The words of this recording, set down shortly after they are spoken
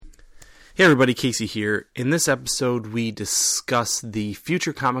Hey everybody, Casey here. In this episode, we discuss the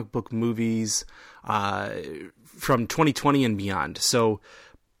future comic book movies from 2020 and beyond. So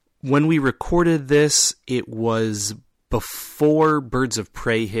when we recorded this, it was before Birds of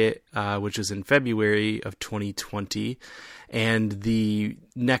Prey hit, which was in February of 2020. And the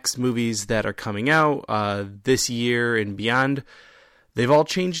next movies that are coming out this year and beyond, they've all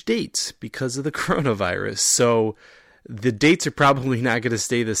changed dates because of the coronavirus. So the dates are probably not going to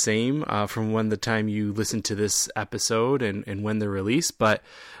stay the same from when the time you listen to this episode and when they're released. But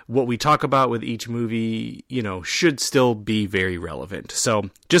what we talk about with each movie, should still be very relevant. So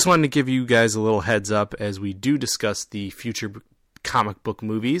just wanted to give you guys a little heads up as we do discuss the future comic book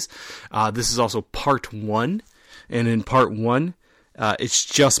movies. This is also part 1. And in part 1, it's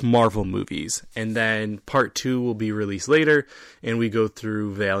just Marvel movies. And then part 2 will be released later. And we go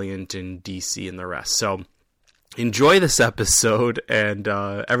through Valiant and DC and the rest. So enjoy this episode and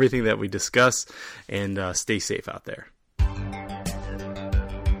everything that we discuss, and stay safe out there.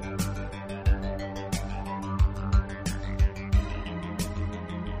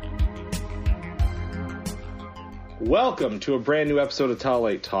 Welcome to a brand new episode of Tall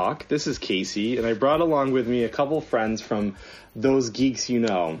Light Talk. This is Casey, and I brought along with me a couple friends from Those Geeks You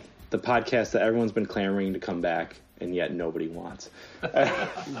Know, the podcast that everyone's been clamoring to come back, and yet nobody wants.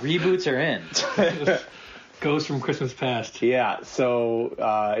 Reboots are in. Ghost from Christmas Past. Yeah,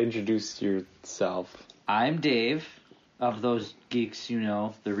 so introduce yourself. I'm Dave, of Those Geeks You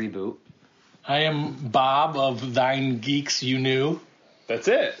Know, the reboot. I am Bob of Thine Geeks You Knew. That's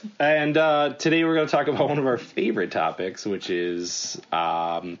it. And today we're going to talk about one of our favorite topics, which is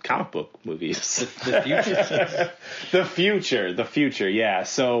comic book movies. The future. The future, yeah.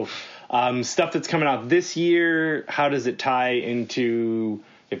 So stuff that's coming out this year, how does it tie into...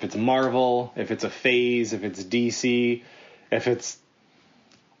 if it's Marvel, if it's a phase, if it's DC, if it's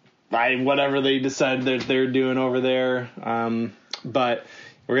whatever they decide that they're doing over there. But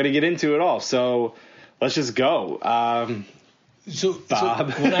we're going to get into it all. So let's just go. Bob. So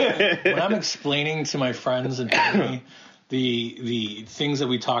when I'm explaining to my friends and family the things that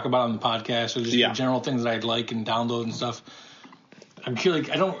we talk about on the podcast, or just the general things that I'd like and download and stuff, I'm curious,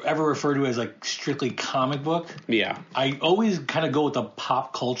 I don't ever refer to it as like strictly comic book. Yeah. I always kind of go with the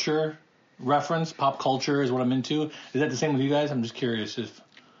pop culture reference. Pop culture is what I'm into. Is that the same with you guys? I'm just curious if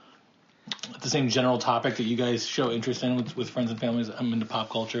it's the same general topic that you guys show interest in with friends and families. I'm into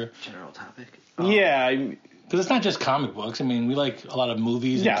pop culture. General topic? Yeah. Because it's not just comic books. I mean, we like a lot of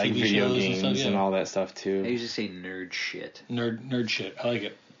movies and TV like video shows games and stuff. And all that stuff too. I usually say nerd shit. Nerd shit. I like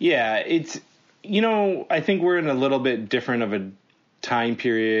it. Yeah, it's, I think we're in a little bit different of a time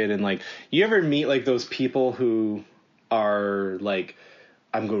period, and like, you ever meet like those people who are like,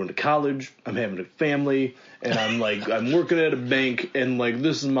 I'm going to college, I'm having a family, and I'm like, I'm working at a bank, and like,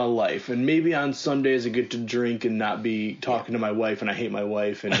 this is my life, and maybe on Sundays I get to drink and not be talking to my wife, and I hate my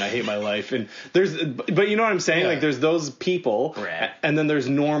wife, and I hate my life, and but you know what I'm saying? Like, there's those people, Brad. And then there's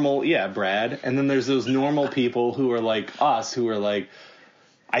Brad, and then there's those normal people who are like us, who are like,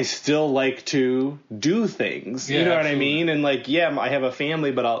 I still like to do things, you know what I mean? And like, I have a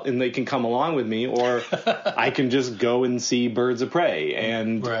family, and they can come along with me, or I can just go and see Birds of Prey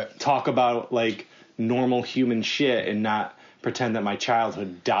and talk about like normal human shit and not pretend that my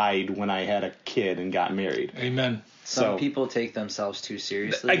childhood died when I had a kid and got married. Amen. Some people take themselves too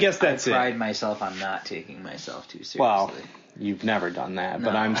seriously. I guess that's it. I pride myself on not taking myself too seriously. Well, you've never done that,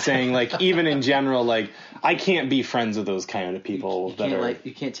 but I'm saying, like, even in general, like, I can't be friends with those kind of people.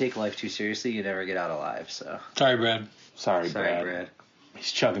 You can't take life too seriously. You never get out alive. So sorry, Brad. Sorry, Brad.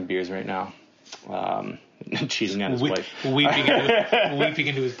 He's chugging beers right now, cheating on his wife, weeping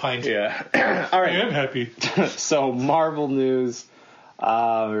into his pint. Yeah. All right, I'm happy. So Marvel news,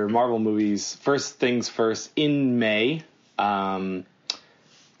 or Marvel movies. First things first. In May,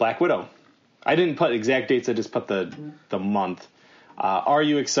 Black Widow. I didn't put exact dates, I just put the month. Are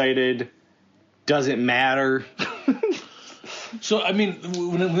you excited? Does it matter? So, I mean,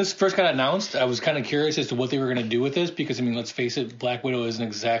 when this first got announced, I was kind of curious as to what they were going to do with this, because, I mean, let's face it, Black Widow isn't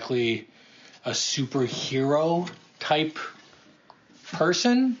exactly a superhero type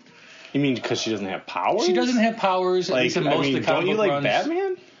person. You mean because she doesn't have powers? She doesn't have powers. Like, at least in most of the comic don't you book like runs.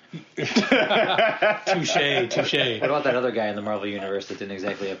 Batman? Touche. What about that other guy in the Marvel universe that didn't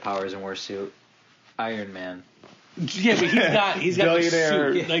exactly have powers and wore a suit? Iron Man. Yeah, but he's got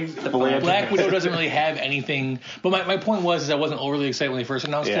billionaire. the suit. Like, Black Widow doesn't really have anything. But my point was I wasn't overly excited when they first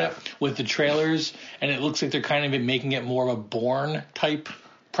announced it with the trailers, and it looks like they're kind of making it more of a Bourne type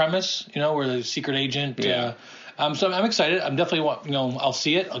premise, where the secret agent. Yeah. So I'm excited. I'm definitely I'll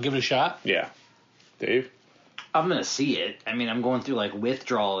see it. I'll give it a shot. Yeah. Dave? I'm going to see it. I mean, I'm going through, like,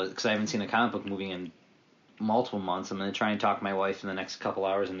 withdrawal because I haven't seen a comic book movie in multiple months. I'm going to try and talk my wife in the next couple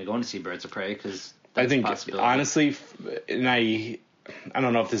hours into going to see Birds of Prey because I think, honestly, and I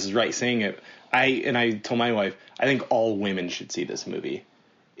don't know if this is right saying it, I told my wife, I think all women should see this movie.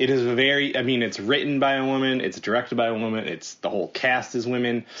 It is it's written by a woman, it's directed by a woman, the whole cast is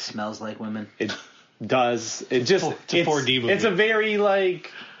women. Smells like women. It does. It's a 4D movie. It's a very,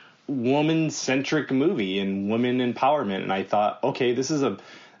 like, woman-centric movie and women empowerment, and I thought, okay, this is a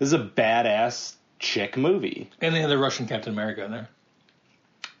badass chick movie. And they had the Russian Captain America in there.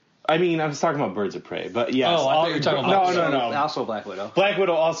 I mean, I was talking about Birds of Prey, but yes. Oh, I thought you were talking about No. Also Black Widow. Black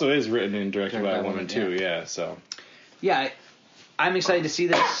Widow also is written and directed by a woman, too, yeah, so. Yeah, I'm excited to see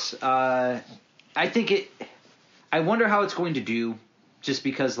this. I wonder how it's going to do, just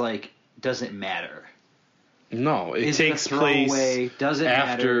because, like, doesn't matter. No, it takes place doesn't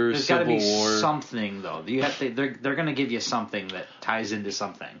after matter. There's got to be Civil War. Something, though. You have to. They're going to give you something that ties into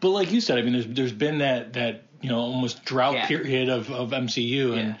something. But like you said, I mean, there's been that almost drought period of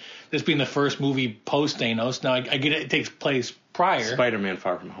MCU, and this being the first movie post Thanos. Now I get it takes place prior. Spider-Man: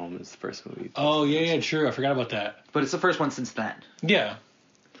 Far From Home is the first movie. Oh yeah, true. I forgot about that. But it's the first one since then. Yeah,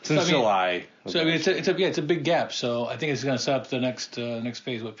 since July. So I mean, it's a big gap. So I think it's going to set up the next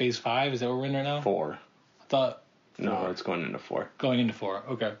phase. What, phase 5? Is that what we're in right now? 4. No, it's going into 4. Going into 4.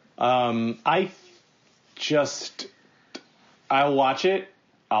 Okay. I'll watch it.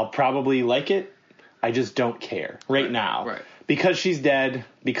 I'll probably like it. I just don't care right now. Right. Because she's dead,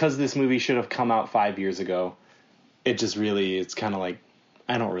 because this movie should have come out 5 years ago, it's kind of like,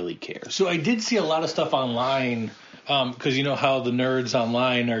 I don't really care. So I did see a lot of stuff online, because you know how the nerds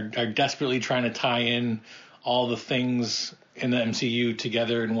online are desperately trying to tie in all the things in the MCU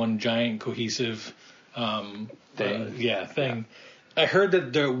together in one giant cohesive thing. Thing. I heard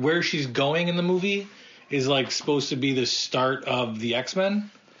that where she's going in the movie is like supposed to be the start of the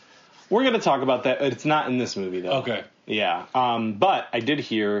X-Men. We're going to talk about that. It's not in this movie, though. Okay. Yeah. But I did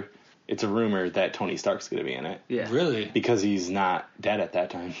hear it's a rumor that Tony Stark's going to be in it. Yeah. Really? Because he's not dead at that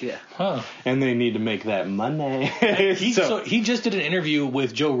time. Yeah. Huh. And they need to make that money. So he just did an interview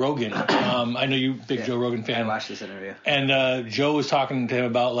with Joe Rogan. I know you're a big Joe Rogan fan. I watched this interview. And Joe was talking to him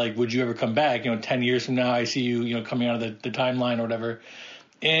about, like, would you ever come back? 10 years from now, I see you, coming out of the timeline or whatever.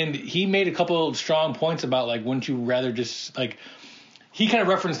 And he made a couple of strong points about, like, wouldn't you rather just, like, he kind of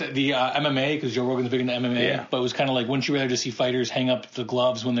referenced the MMA because Joe Rogan's big into MMA, but it was kind of like, wouldn't you rather just see fighters hang up the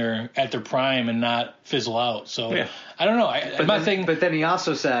gloves when they're at their prime and not fizzle out? So I don't know. But then he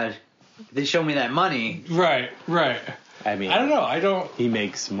also said, "They show me that money." Right. I mean, I don't know. He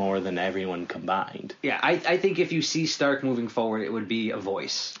makes more than everyone combined. Yeah, I think if you see Stark moving forward, it would be a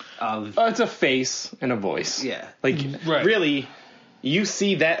voice of. It's a face and a voice. Yeah, really. You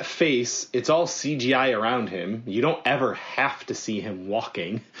see that face, it's all CGI around him. You don't ever have to see him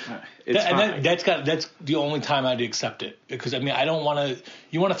walking. That's the only time I'd accept it. Because, I mean, I don't want to...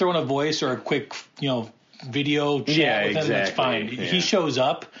 You want to throw in a voice or a quick, video chat with him, that's fine. Yeah. He shows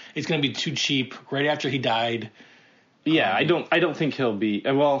up, it's going to be too cheap right after he died. Yeah, I don't think he'll be...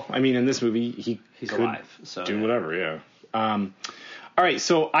 Well, I mean, in this movie, he's could alive. So do whatever, yeah. All right,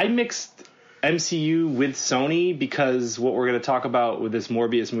 so I mixed MCU with Sony because what we're going to talk about with this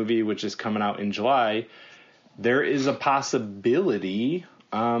Morbius movie, which is coming out in July, there is a possibility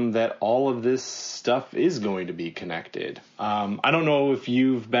that all of this stuff is going to be connected. I don't know if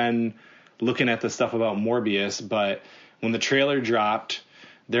you've been looking at the stuff about Morbius, but when the trailer dropped,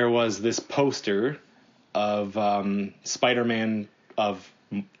 there was this poster of Spider-Man, of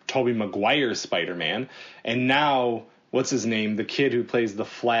Tobey Maguire's Spider-Man, and now, what's his name, the kid who plays the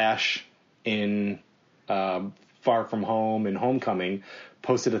Flash in Far From Home and Homecoming,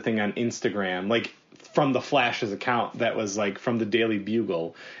 posted a thing on Instagram, like from the Flash's account that was like from the Daily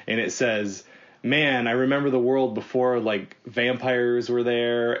Bugle, and it says, "Man, I remember the world before like vampires were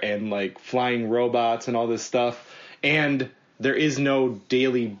there and like flying robots and all this stuff, and there is no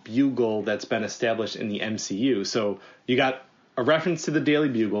Daily Bugle that's been established in the MCU." So you got a reference to the Daily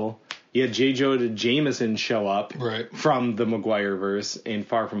Bugle. You had J. Jonah Jameson show up from the Maguire-verse in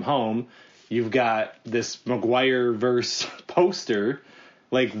Far From Home. You've got this Maguire-verse poster.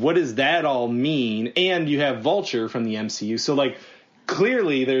 Like, what does that all mean? And you have Vulture from the MCU. So, like,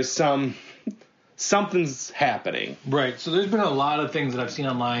 clearly there's something's happening. Right. So there's been a lot of things that I've seen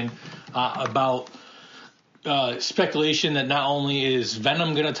online about speculation that not only is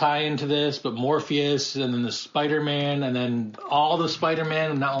Venom going to tie into this, but Morpheus, and then the Spider-Man, and then all the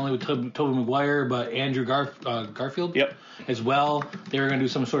Spider-Man, not only with Tobey Maguire, but Andrew Garfield as well. They were going to do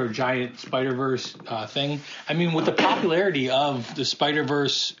some sort of giant Spider-Verse thing. I mean, with the popularity of the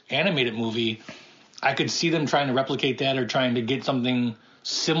Spider-Verse animated movie, I could see them trying to replicate that or trying to get something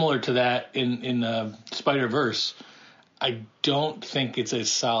similar to that in Spider-Verse. I don't think it's a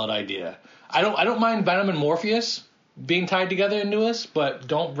solid idea. I don't mind Venom and Morpheus being tied together into this, but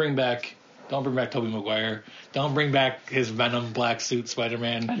don't bring back Tobey Maguire. Don't bring back his Venom black suit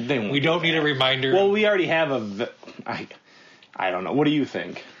Spider-Man. We don't need a reminder. Well, we already have I don't know. What do you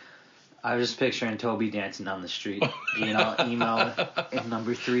think? I was just picturing Toby dancing down the street, being all emo in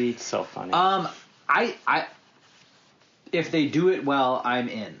number 3. So funny. I if they do it well, I'm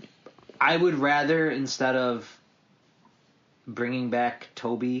in. I would rather, instead of bringing back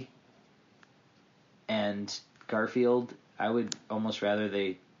Toby and Garfield, I would almost rather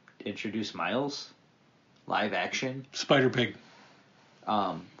they introduce Miles live action. Spider-Pig.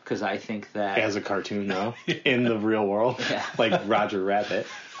 Because I think that As a cartoon, though, in the real world, Yeah. like Roger Rabbit.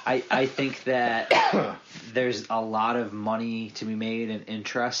 I think that there's a lot of money to be made and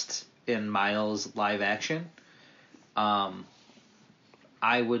interest in Miles live action.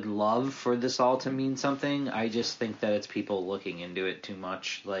 I would love for this all to mean something. I just think that it's people looking into it too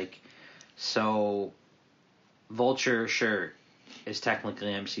much. So Vulture, sure, is technically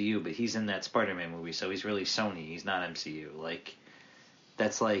MCU, but he's in that Spider-Man movie, so he's really Sony. He's not MCU.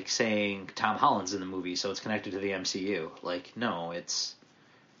 That's like saying Tom Holland's in the movie, so it's connected to the MCU. No, it's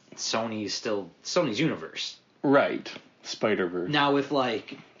Sony's universe. Right. Spider-Verse. Now, if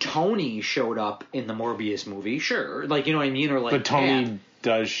Tony showed up in the Morbius movie, sure, you know what I mean, or But Tony Cap.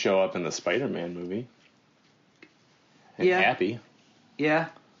 does show up in the Spider-Man movie. And Yeah. Happy. Yeah.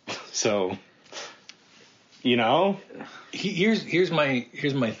 So, Here's my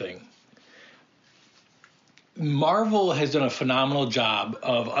thing. Marvel has done a phenomenal job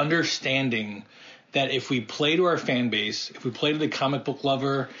of understanding that if we play to our fan base, if we play to the comic book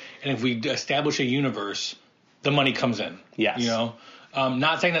lover, and if we establish a universe, the money comes in. Yes.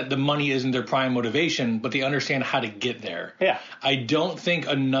 Not saying that the money isn't their prime motivation, but they understand how to get there. Yeah. I don't think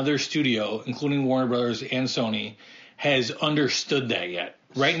another studio, including Warner Brothers and Sony, has understood that yet.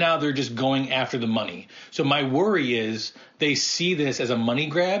 Right now, they're just going after the money. So my worry is they see this as a money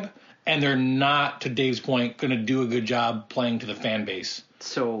grab, and they're not, to Dave's point, going to do a good job playing to the fan base.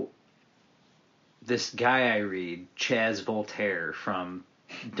 So, this guy I read, Chaz Voltaire from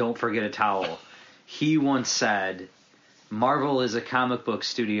Don't Forget a Towel, he once said, Marvel is a comic book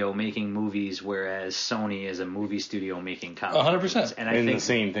studio making movies, whereas Sony is a movie studio making comic 100%. movies. And I and think the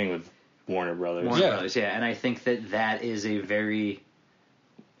same thing with Warner Brothers. Warner Yeah. Brothers, yeah. And I think that is a very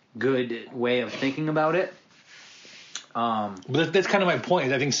good way of thinking about it. But that's kind of my point.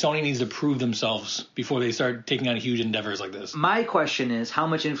 Is I think Sony needs to prove themselves before they start taking on huge endeavors like this. My question is, how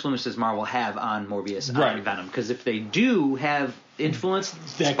much influence does Marvel have on Morbius Right. and Venom? Because if they do have influence,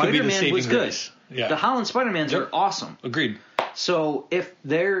 That could be the Spider-Man saving was good. grace. Yeah. The Holland Spider-Mans Yep. are awesome. Agreed. So if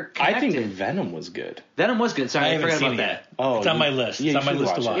they're connected, I think Venom was good. Venom was good. Sorry, I haven't forgot seen about it that. yet. Oh, It's on my list. yeah, It's on you my should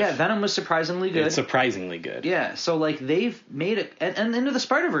list to watch watch. it. Yeah, Venom was surprisingly good. It's surprisingly good. Yeah, so they've made it, and Into the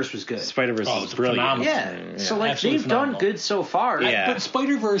Spider-Verse was good. Spider-Verse Oh, is it's brilliant. phenomenal. Yeah, so absolutely they've done phenomenal. good so far. Yeah. But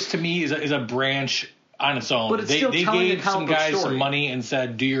Spider-Verse to me is a branch on its own. But it's still they telling a gave comic some book guys story. some money and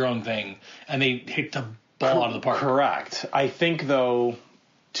said, do your own thing. And they hit the ball out of the park. Correct. I think, though,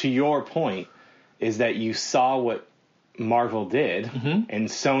 to your point, is that you saw what Marvel did, and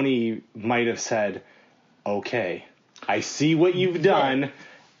Sony might have said, okay, I see what you've done.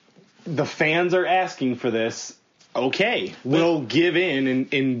 The fans are asking for this. Okay, we'll give in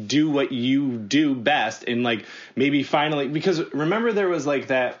and do what you do best, and maybe finally, because remember there was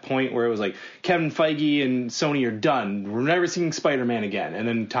that point where it was Kevin Feige and Sony are done. We're never seeing Spider-Man again, and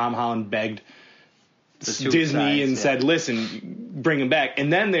then Tom Holland begged two Disney sides, and yeah. said, listen, bring him back.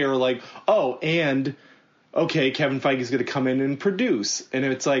 And then they were like, oh, and okay, Kevin Feige's going to come in and produce. And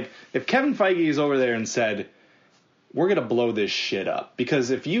it's if Kevin Feige is over there and said, we're going to blow this shit up. Because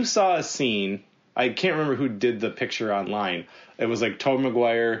if you saw a scene, I can't remember who did the picture online. It was Tobey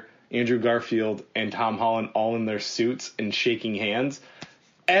Maguire, Andrew Garfield, and Tom Holland all in their suits and shaking hands.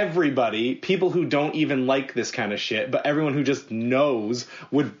 Everybody, people who don't even like this kind of shit, but everyone who just knows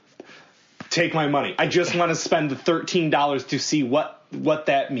would take my money. I just want to spend the $13 to see what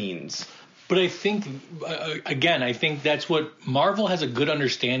that means. But I think, again, I think that's what Marvel has a good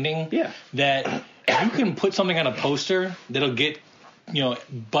understanding. Yeah. That you can put something on a poster that'll get,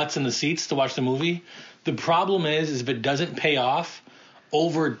 butts in the seats to watch the movie. The problem is if it doesn't pay off,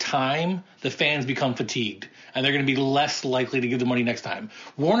 over time, the fans become fatigued. And they're going to be less likely to give the money next time.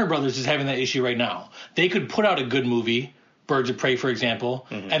 Warner Brothers is having that issue right now. They could put out a good movie, Birds of Prey, for example,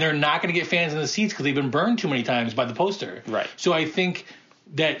 and they're not going to get fans in the seats because they've been burned too many times by the poster. Right. So I think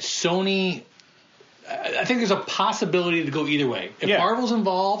that Sony I think there's a possibility to go either way. If Yeah. Marvel's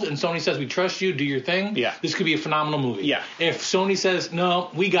involved and Sony says we trust you, do your thing, Yeah. this could be a phenomenal movie. Yeah. If Sony says no,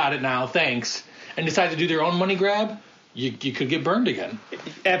 we got it now, thanks, and decide to do their own money grab, you could get burned again.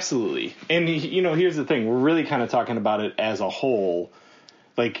 Absolutely. And, here's the thing. We're really kind of talking about it as a whole.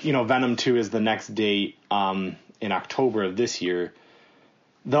 Like, Venom 2 is the next date in October of this year.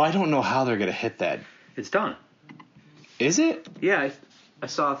 Though I don't know how they're going to hit that. It's done. Is it? Yeah, I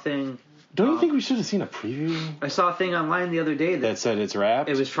saw a thing. Don't you think we should have seen a preview I saw a thing online the other day that said it's wrapped?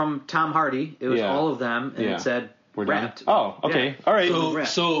 it was from Tom Hardy. It was Yeah. all of them, and Yeah. it said We're done? wrapped. Oh, okay. Yeah. All right. So, Rat.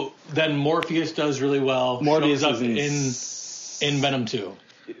 so then Morpheus does really well. Morbius shows up is in Venom 2.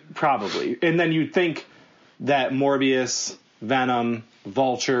 Probably. And then you'd think that Morbius, Venom,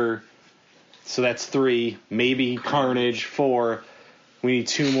 Vulture, so that's 3, maybe Carnage, 4. We need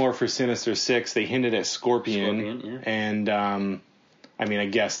 2 more for Sinister 6. They hinted at Scorpion. Scorpion, yeah. And, I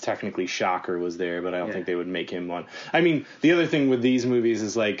guess technically Shocker was there, but I don't Yeah. think they would make him one. The other thing with these movies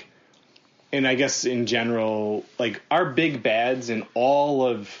is, like, and I guess in general, like, our big bads in all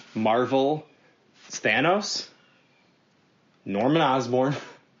of Marvel, it's Thanos, Norman Osborn,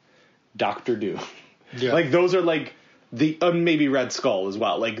 Doctor Doom. Yeah. Like, those are, like, the maybe Red Skull as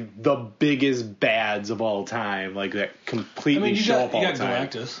well. Like, the biggest bads of all time. Like, that completely you show got, up all you the got time.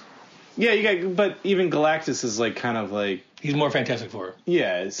 Galactus. Yeah, but even Galactus is, like, kind of like, He's more Fantastic Four.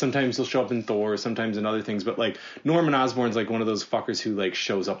 yeah, sometimes he'll show up in Thor, sometimes in other things, but, like, Norman Osborn's, like, one of those fuckers who, like,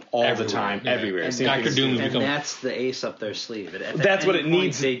 shows up all Everywhere, the time, yeah. everywhere. And Same Dr. thing- Doom- And become- that's the ace up their sleeve. At That's what any it point,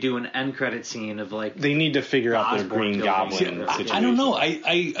 needs. They do an end credit scene of like They need to figure out their Osborn Green kills Goblin each situation. other. I don't know.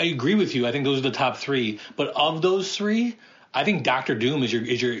 I agree with you. I think those are the top 3. But of those 3, I think Doctor Doom is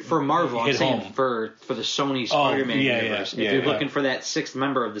your for Marvel. I'm hit saying home. for the Sony Oh, Spider-Man yeah, universe. yeah, If you're yeah. looking for that 6th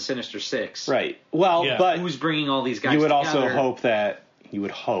member of the Sinister Six, Right. Well, Yeah. but who's bringing all these guys? you would together? also hope that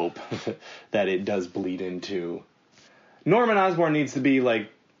that it does bleed into Norman Osborn needs to be like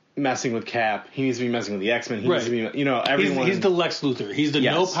messing with Cap. He needs to be messing with the X-Men. He needs to be, everyone. He's the Lex Luthor. He's the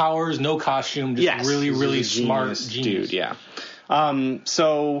Yes. no powers, no costume, just really, He's really a smart dude. genius. Yeah.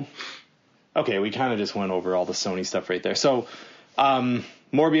 So, okay, we kind of just went over all the Sony stuff right there. So,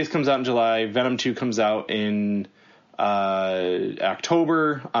 Morbius comes out in July. Venom 2 comes out in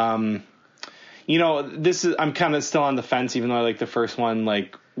October. This is, I'm kind of still on the fence, even though I like the first one.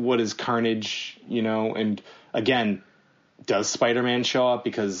 Like, what is Carnage? And again, does Spider-Man show up?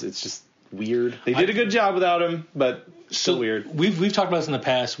 Because it's just weird. They did a good job without him, but still weird. We've talked about this in the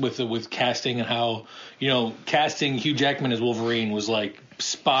past with casting and how casting Hugh Jackman as Wolverine was like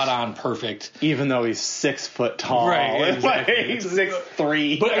spot on perfect. Even though he's 6 foot tall, Right, exactly. Like, he's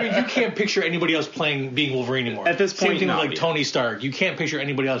 6'3". But I mean, you can't picture anybody else being Wolverine anymore. At this Same point, thing with no, like yeah. Tony Stark. You can't picture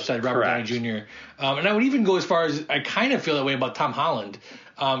anybody else besides Robert Correct. Downey Jr. And I would even go as far as I kind of feel that way about Tom Holland.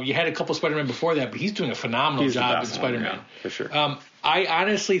 You had a couple Spider-Man before that, but he's doing a phenomenal He's the job in best one, Spider-Man. yeah, for sure. I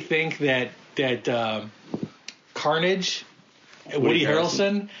honestly think that Carnage, Woody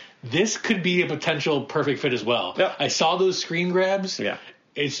Harrelson, this could be a potential perfect fit as well. Yep. I saw those screen grabs. Yeah.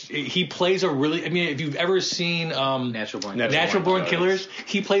 He plays a really. I mean, if you've ever seen Natural Born. Natural Born Killers,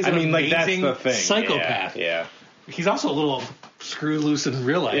 he plays an amazing that's the thing. psychopath. Yeah. He's also a little screwed loose in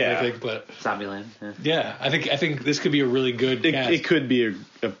real life, Yeah. I think. But Zombieland. Yeah. yeah, I think this could be a really good cast. It could be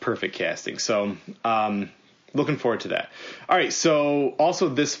a perfect casting. So, looking forward to that. All right. So, also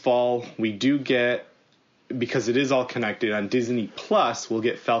this fall, we do get, because it is all connected on Disney Plus, we'll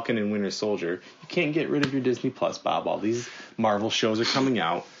get Falcon and Winter Soldier. You can't get rid of your Disney Plus, Bob. All these Marvel shows are coming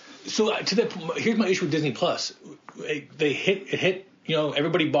out. So to that, here's my issue with Disney Plus. They hit.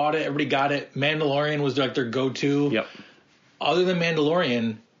 Everybody bought it. Everybody got it. Mandalorian was like their go-to. Yep. Other than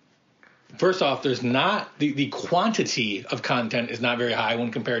Mandalorian, first off, there's not the quantity of content is not very high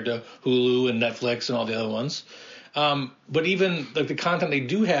when compared to Hulu and Netflix and all the other ones. But even like the content they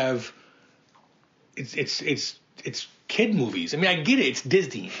do have, it's kid movies. I mean, I get it. It's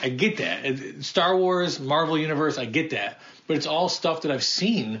Disney. I get that. Star Wars, Marvel Universe, I get that. But it's all stuff that I've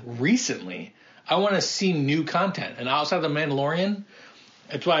seen recently. I want to see new content. And outside of The Mandalorian,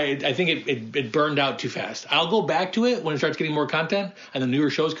 that's why I think it burned out too fast. I'll go back to it when it starts getting more content and the newer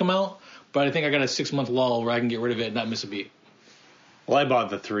shows come out. But I think I got a 6-month lull where I can get rid of it and not miss a beat. Well, I bought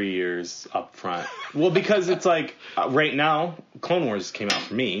the 3 years up front. Well, because it's like, right now, Clone Wars came out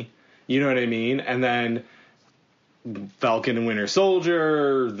for me. You know what I mean? And then Falcon and Winter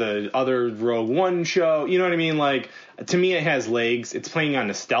Soldier, the other Rogue One show. You know what I mean? Like, to me, it has legs. It's playing on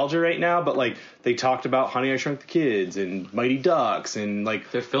nostalgia right now, but, like, they talked about Honey, I Shrunk the Kids and Mighty Ducks, and,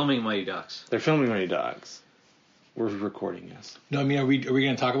 like, They're filming Mighty Ducks. they're filming Mighty Ducks. We're recording, yes. No, I mean, are we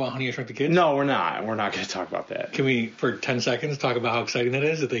going to talk about Honey, I Shrunk the Kids? No, we're not. We're not going to talk about that. Can we, for 10 seconds, talk about how exciting that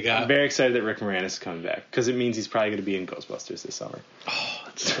is that they got? I'm very excited that Rick Moranis is coming back because it means he's probably going to be in Ghostbusters this summer. Oh,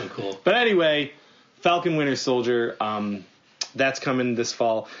 that's so cool. But anyway, Falcon Winter Soldier, that's coming this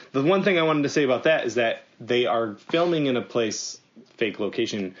fall. The one thing I wanted to say about that is that they are filming in a fake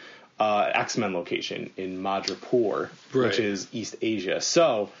location, X-Men location in Madripoor, which is East Asia.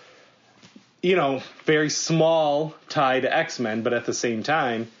 So, very small tie to X-Men, but at the same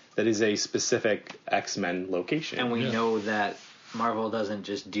time, that is a specific X-Men location. And we know that Marvel doesn't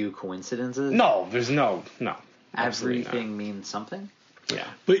just do coincidences. No, there's no. Everything means something. Yeah.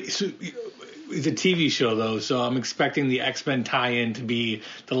 But so, it's a TV show, though, so I'm expecting the X-Men tie-in to be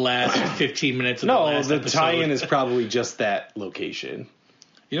the last 15 minutes of the last episode. Tie-in is probably just that location.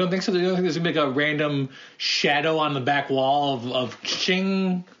 You don't think so? You don't think there's going to be like a random shadow on the back wall of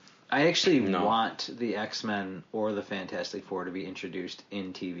Ching? I actually want the X-Men or the Fantastic Four to be introduced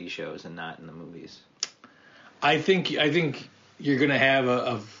in TV shows and not in the movies. I think you're going to have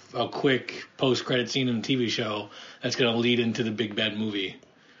a quick post-credit scene in the TV show that's going to lead into the big bad movie.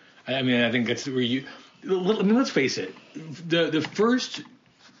 I mean, I think that's where you. I mean, let's face it. The first,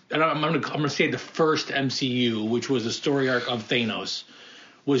 and I'm going to say the first MCU, which was the story arc of Thanos,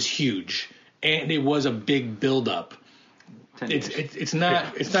 was huge, and it was a big build-up. It's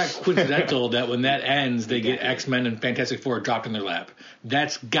not coincidental that when that ends, they get X-Men and Fantastic Four dropped in their lap.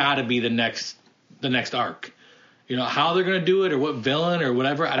 That's got to be the next arc. How they're going to do it or what villain or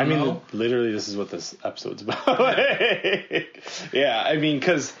whatever, I don't know. Literally, this is what this episode's about. Yeah, I mean,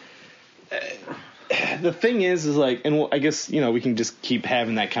 because the thing is like, and I guess, we can just keep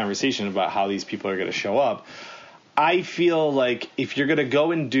having that conversation about how these people are going to show up. I feel like if you're going to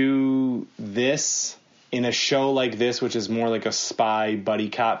go and do this in a show like this, which is more like a spy buddy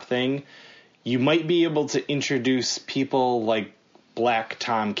cop thing, you might be able to introduce people like Black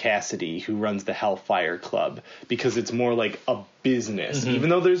Tom Cassidy, who runs the Hellfire Club, because it's more like a business. Mm-hmm. Even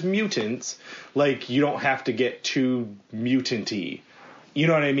though there's mutants, like, you don't have to get too mutant-y. You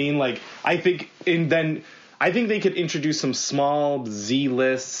know what I mean? Like, I think they could introduce some small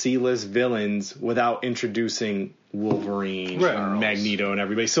Z-list, C-list villains without introducing Wolverine and Magneto and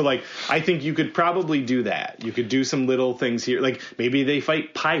everybody. So, like, I think you could probably do that. You could do some little things here. Like, maybe they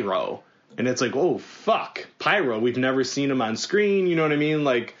fight Pyro. And it's like, oh, fuck, Pyro. We've never seen him on screen. You know what I mean?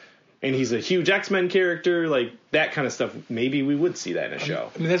 Like, and he's a huge X-Men character. Like, that kind of stuff. Maybe we would see that in a show.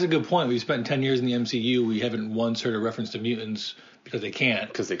 I mean, that's a good point. We've spent 10 years in the MCU. We haven't once heard a reference to mutants because they can't.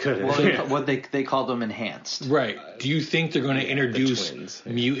 Because they couldn't. Well, they called them enhanced. Right. Do you think they're going to introduce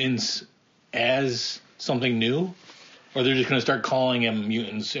mutants as something new? Or they're just going to start calling them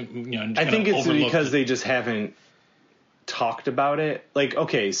mutants? I think it's because they just haven't talked about it. Like,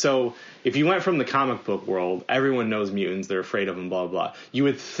 okay, so if you went from the comic book world, everyone knows mutants, they're afraid of them, blah blah. You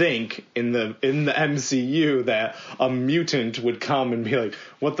would think in the MCU that a mutant would come and be like,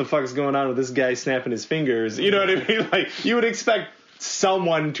 what the fuck's going on with this guy snapping his fingers? You know what I mean? Like, you would expect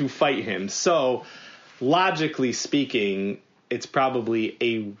someone to fight him. So logically speaking, it's probably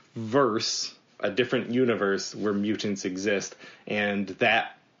a different universe where mutants exist, and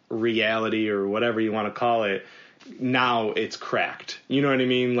that reality, or whatever you want to call it, now it's cracked. You know what I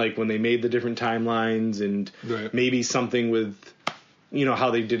mean? Like, when they made the different timelines, and maybe something with,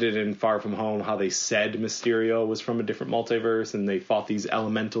 how they did it in Far From Home, how they said Mysterio was from a different multiverse and they fought these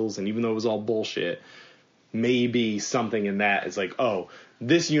elementals, and even though it was all bullshit, maybe something in that is like, oh,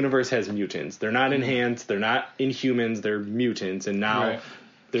 this universe has mutants. They're not enhanced, they're not Inhumans, they're mutants, and now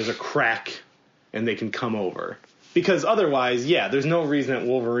there's a crack and they can come over. Because otherwise, there's no reason that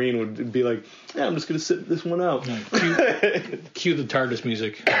Wolverine would be like, I'm just going to sit this one out. Cue the TARDIS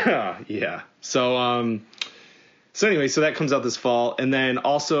music. Yeah. So anyway, so that comes out this fall. And then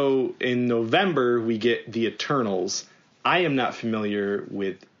also in November, we get the Eternals. I am not familiar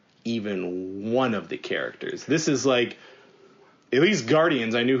with even one of the characters. This is like, at least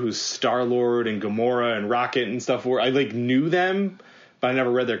Guardians, I knew who Star-Lord and Gamora and Rocket and stuff were. I knew them, but I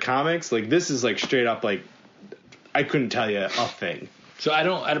never read their comics. Like, this is straight up I couldn't tell you a thing. So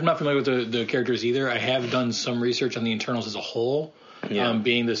I'm not familiar with the characters either. I have done some research on the Eternals as a whole,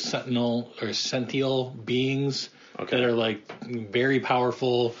 being the sentient beings that are very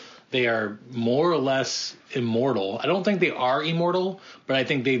powerful. They are more or less immortal. I don't think they are immortal, but I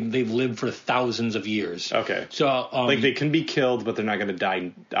think they've lived for thousands of years. Okay. So they can be killed, but they're not going to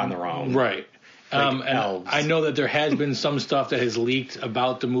die on their own. Right. And elves. I know that there has been some stuff that has leaked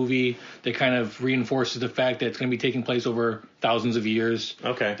about the movie that kind of reinforces the fact that it's going to be taking place over thousands of years.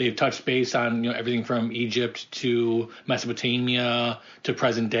 Okay. They've touched base on everything from Egypt to Mesopotamia to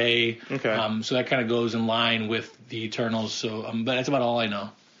present day. Okay. So that kind of goes in line with the Eternals. So, but that's about all I know.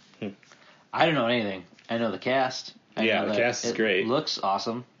 I don't know anything. I know the cast. I Yeah, know the that cast is it great. Looks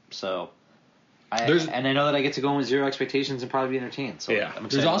awesome. So, I There's- know that I get to go in with zero expectations and probably be entertained. So Yeah. I'm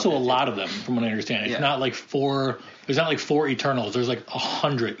excited There's also a about that, lot of them, from what I understand. It's Yeah. not like four. There's not like 4 Eternals. There's like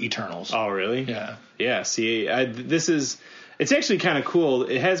 100 Eternals. Oh, really? Yeah. Yeah, see, it's actually kind of cool.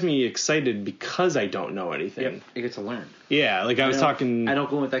 It has me excited because I don't know anything. Yep, you get to learn. Yeah, like I was talking... I don't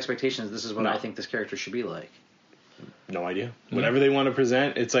go in with expectations. This is what No. I think this character should be like. No idea. Whatever they want to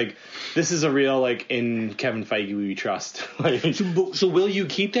present, it's like, this is a real, like, in Kevin Feige we trust. Like, So will you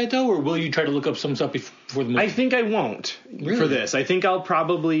keep that though, or will you try to look up some stuff before the movie? I think I won't for this. I think I'll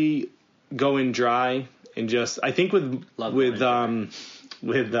probably go in dry and just... I think with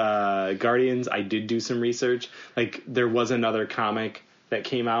Guardians, I did do some research. Like, there was another comic that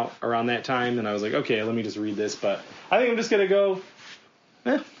came out around that time, and I was like, okay, let me just read this. But I think I'm just going to go,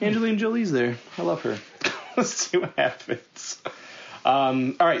 Angelina Jolie's there. I love her. Let's see what happens.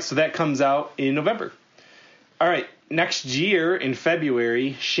 All right, so that comes out in November. All right, next year in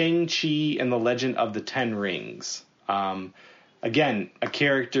February, Shang-Chi and the Legend of the Ten Rings. Again, a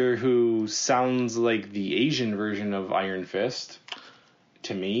character who sounds like the Asian version of Iron Fist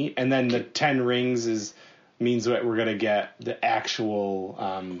to me. And then the Ten Rings means that we're going to get the actual,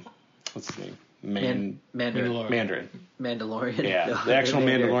 what's his name? Mandarin. Mandalorian. Yeah, the actual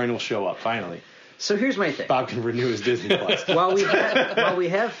Mandalorian will show up, finally. So here's my thing. Bob can renew his Disney Plus. While we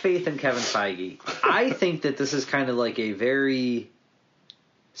have faith in Kevin Feige, I think that this is kind of like a very...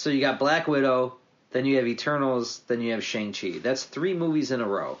 So you got Black Widow, then you have Eternals, then you have Shang-Chi. That's 3 movies in a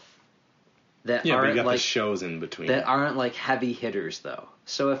row. That Yeah, but you aren't got like the shows in between. that aren't like heavy hitters though.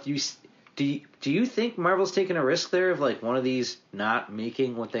 So if you do you think Marvel's taking a risk there of like one of these not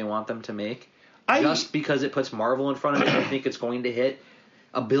making what they want them to make? Just because it puts Marvel in front of it, I think it's going to hit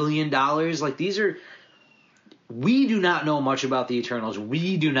 $1 billion. Like we do not know much about the Eternals.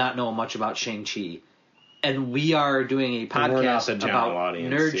 We do not know much about Shang-Chi, and we are doing a podcast the general about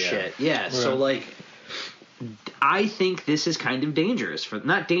audience, nerd yeah. shit. Yeah, Right. so like, I think this is kind of dangerous.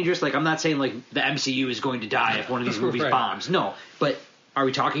 Not dangerous. Like I'm not saying like the MCU is going to die if one of these movies Right. bombs. No, but are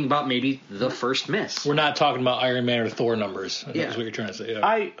we talking about maybe the first miss? We're not talking about Iron Man or Thor numbers. Yeah. That's what you're trying to say.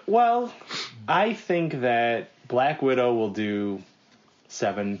 Yeah. I think that Black Widow will do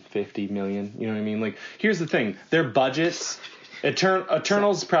 $750 million. You know what I mean? Like, here's the thing: their budgets.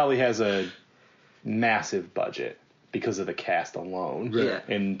 Eternals probably has a massive budget because of the cast alone, Yeah.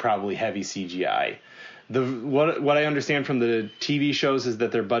 and probably heavy CGI. What I understand from the TV shows is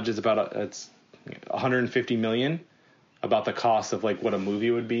that their budget's about it's $150 million, about the cost of like what a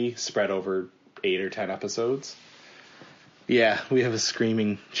movie would be spread over 8 or 10 episodes. Yeah, we have a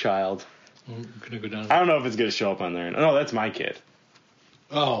screaming child. I'm gonna go down. I don't know if it's going to show up on there. No, that's my kid.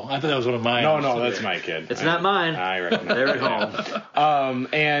 Oh, I thought that was one of mine. No, that's my kid. It's not mine. I recognize. They're at home.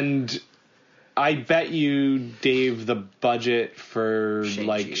 And I bet you, Dave, the budget for Shang-Chi.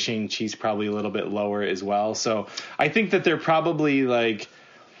 like Shang-Chi's probably a little bit lower as well. So I think that they're probably like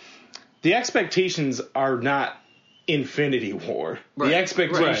the expectations are not Infinity War. Right. The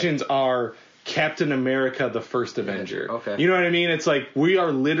expectations are Captain America: The First Avenger. Okay. You know what I mean? It's like we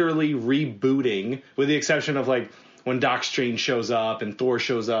are literally rebooting, with the exception of like when Doc Strange shows up and Thor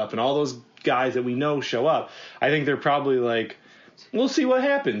shows up and all those guys that we know show up. I think they're probably like, we'll see what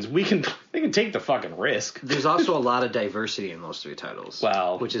happens. They can take the fucking risk. There's also a lot of diversity in those 3 titles.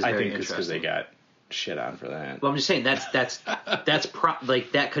 Well, which is I very think it's because interesting. they got shit on for that. Well, I'm just saying that's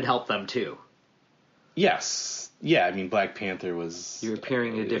like that could help them too. Yes. Yeah, I mean, Black Panther was You're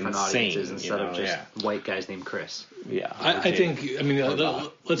appearing to different insane, audiences instead of just yeah. white guys named Chris. Yeah. I think. I mean,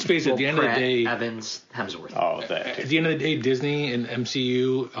 let's face it. At the end of the Pratt, day, Evans, Hemsworth. Oh, that. at the end of the day, Disney and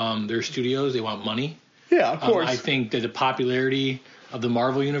MCU, their studios, they want money. Yeah, of course. I think that the popularity of the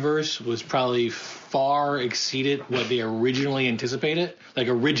Marvel Universe was probably far exceeded what they originally anticipated. Like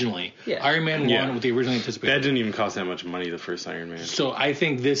originally, Yeah. Iron Man Yeah. won what they originally that anticipated. didn't even cost that much money, the first Iron Man. So I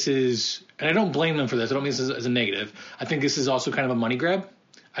think this is, and I don't blame them for this. I don't mean this as a negative. I think this is also kind of a money grab.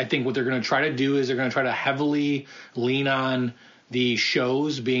 I think what they're going to try to do is they're going to try to heavily lean on the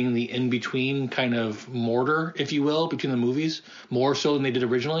shows being the in-between kind of mortar, if you will, between the movies, more so than they did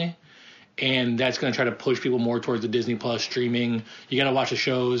originally. And that's going to try to push people more towards the Disney Plus streaming. You got to watch the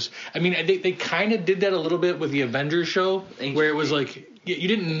shows. I mean, they kind of did that a little bit with the Avengers show, where it was like you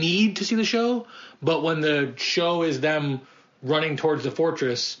didn't need to see the show, but when the show is them running towards the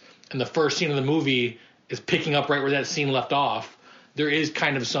fortress and the first scene of the movie is picking up right where that scene left off, there is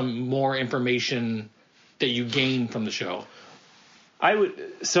kind of some more information that you gain from the show.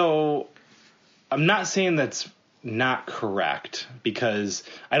 So I'm not saying that's not correct, because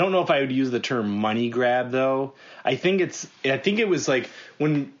I don't know if I would use the term money grab though. I think it was like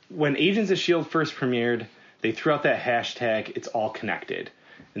when Agents of S.H.I.E.L.D. first premiered, they threw out that hashtag, it's all connected.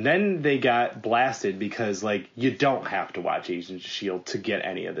 And then they got blasted because, like, you don't have to watch Agents of S.H.I.E.L.D. to get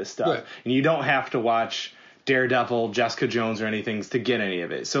any of this stuff. Right. And you don't have to watch Daredevil, Jessica Jones, or anything to get any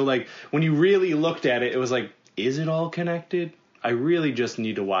of it. So, like, when you really looked at it, it was like, is it all connected? I really just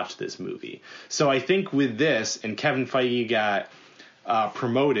need to watch this movie. So I think with this, and Kevin Feige got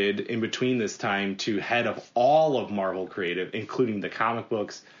promoted in between this time to head of all of Marvel Creative, including the comic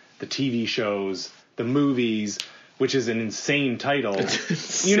books, the TV shows, the movies, which is an insane title.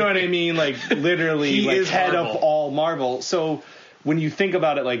 You know what I mean? Like, literally, He like, is head Marvel. of all Marvel. So when you think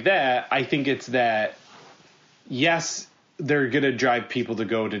about it like that, I think it's that, yes, they're going to drive people to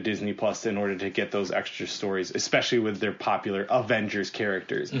go to Disney Plus in order to get those extra stories, especially with their popular Avengers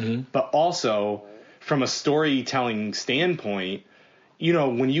characters. Mm-hmm. But also, from a storytelling standpoint, you know,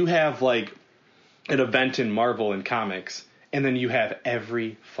 when you have, like, an event in Marvel and comics, and then you have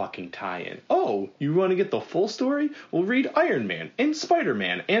every fucking tie-in. Oh, you want to get the full story? Well, read Iron Man and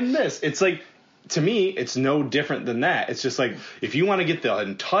Spider-Man and this. It's like, to me, it's no different than that. It's just like, if you want to get the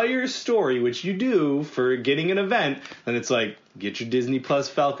entire story, which you do for getting an event, then it's like, get your Disney Plus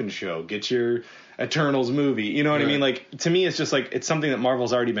Falcon show, get your Eternals movie. You know what I mean? Like, to me, it's just like, it's something that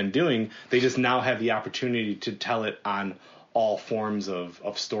Marvel's already been doing. They just now have the opportunity to tell it on all forms of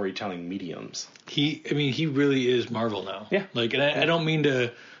storytelling mediums. He really is Marvel now. Yeah. Like, and I don't mean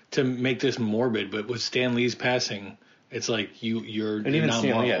to make this morbid, but with Stan Lee's passing, it's like you're And even now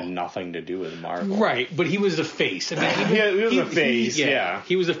Stan Lee Marvel. had nothing to do with Marvel. Right, but he was the face. I mean, He was the face, yeah.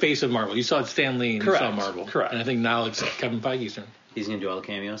 He was the face of Marvel. You saw Stan Lee and Correct, you saw Marvel. correct. And I think now it's Kevin Feige's turn. He's going to do all the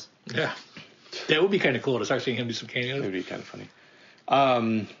cameos. Yeah. That would be kind of cool to start seeing him do some It cameos. would be kind of funny.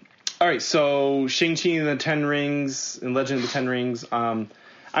 All right, so Shang-Chi and the Ten Rings and Legend of the Ten Rings. I'm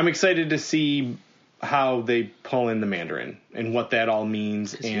excited to see how they pull in the Mandarin and what that all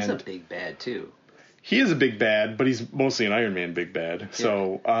means. Because he's a big bad, too. He is a big bad, but he's mostly an Iron Man big bad.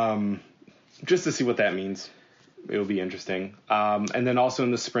 So just to see what that means, it will be interesting. And then also in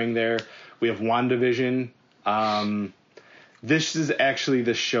the spring there, we have WandaVision. This is actually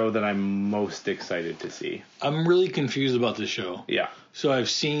the show that I'm most excited to see. I'm really confused about this show. Yeah. So I've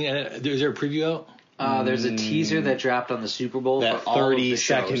seen. Is there a preview out? There's a teaser that dropped on the Super Bowl That for all of the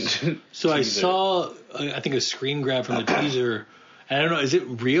 30-second shows. So I teaser. saw, I think, a screen grab from the teaser. And I don't know, is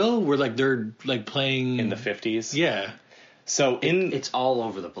it real? Where like they're like playing in the 50s. Yeah. So It's all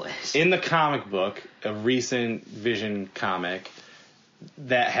over the place. in the comic book, a recent Vision comic,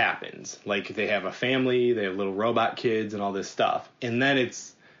 that happens. Like, they have a family, they have little robot kids and all this stuff. And then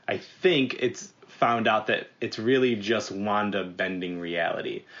I think it's found out that it's really just Wanda bending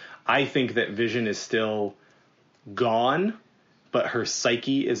reality. I think that Vision is still gone, but her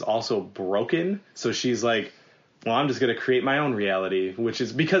psyche is also broken. So she's like, well, I'm just going to create my own reality, which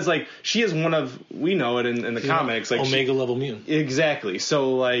is because, like, she is one of, we know it in the comics, like Omega level mutant. Exactly.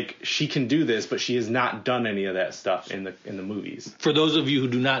 So, like, she can do this, but she has not done any of that stuff in the movies. For those of you who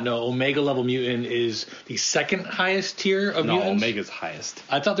do not know, Omega level mutant is the second highest tier of No, mutants. Omega's highest.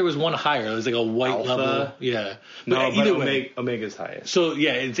 I thought there was one higher. It was like a white Alpha? level. Yeah. No, but either way. Omega's highest. So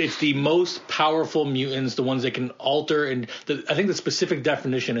yeah, it's the most powerful mutants, the ones that can alter, and I think the specific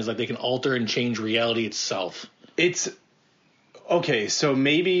definition is like they can alter and change reality itself. It's okay. So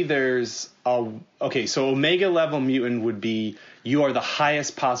maybe there's so Omega level mutant would be you are the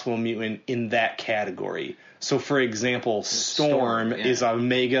highest possible mutant in that category. So, for example, Storm yeah. is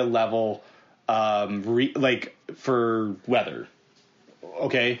Omega level, like for weather.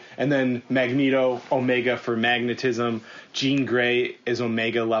 Okay, and then Magneto, Omega for magnetism. Jean Grey is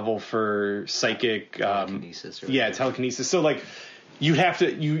Omega level for psychic. Telekinesis or Yeah, whatever. telekinesis. So, like, you have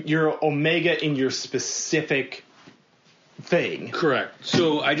to you're Omega in your specific thing. Correct.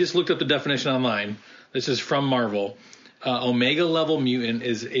 So I just looked up the definition online. This is from Marvel. Omega level mutant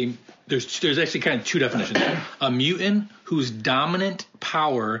is there's actually kind of two definitions. A mutant whose dominant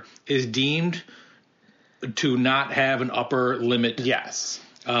power is deemed to not have an upper limit. Yes.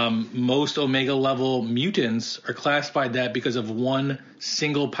 Most Omega level mutants are classified that because of one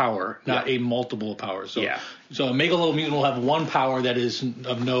single power, not a multiple power. So, Yeah. so Omega level mutant will have one power that is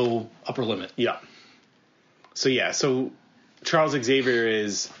of no upper limit. Yeah. So Charles Xavier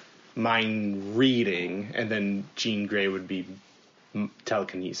is mind reading, and then Jean Grey would be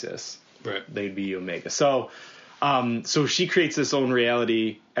telekinesis. Right. They'd be Omega. So So she creates this own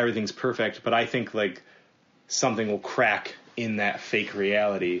reality. Everything's perfect, but I think like something will crack in that fake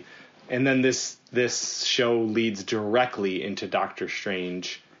reality, and then this show leads directly into Doctor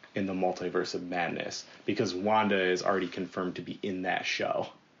Strange in the Multiverse of Madness, because Wanda is already confirmed to be in that show.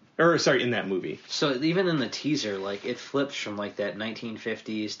 Or, sorry, in that movie. So even in the teaser, like, it flips from, like, that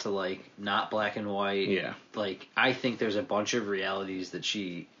 1950s to, like, not black and white. Yeah. Like, I think there's a bunch of realities that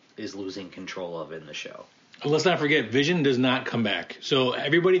she is losing control of in the show. Let's not forget, Vision does not come back. So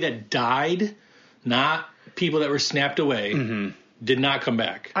everybody that died, not people that were snapped away, did not come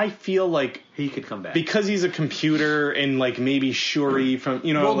back. I feel like He could come back. because he's a computer and, like, maybe Shuri from,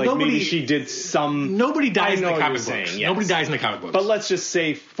 Well, like, nobody- maybe she did some... Nobody dies I in know the what comic you're books. saying, yes. Nobody dies in the comic books. But let's just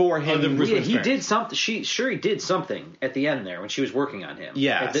say for him... Other than Bruce Yeah, Wayne's he parents. did something. Shuri did something at the end there when she was working on him.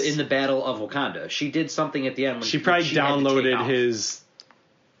 Yes. In the Battle of Wakanda. She did something at the end when She probably she had to take downloaded off. his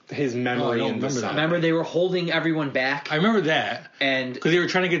Oh, I memory don't in the remember that. sun. Remember, they were holding everyone back, I remember that. and Because they were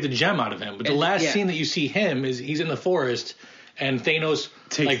trying to get the gem out of him. But the And- last yeah. scene that you see him is he's in the forest, and Thanos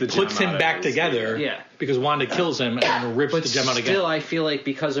Takes the gem puts him out of back his- together Yeah. because Wanda kills him and rips but the gem out still, again. I feel like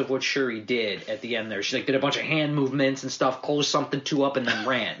because of what Shuri did at the end there, she like did a bunch of hand movements and stuff, closed something two up, and then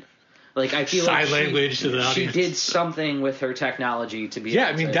ran. Like I feel Sign like language to the she audience. did something with her technology to be Yeah, I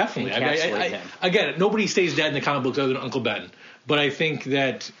able mean, to definitely. encapsulate him. I get it. Nobody stays dead in the comic books other than Uncle Ben. But I think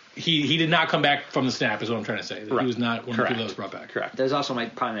that he did not come back from the snap, is what I'm trying to say. That Right. He was not one of the Correct. people that was brought back. Correct. That's also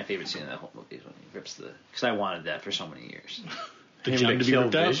probably my favorite scene in that whole movie is when he rips because I wanted that for so many years. The Him gem to to be kill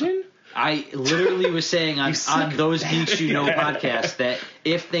ripped out. Vision? I literally was saying on those Geeks You Know podcast that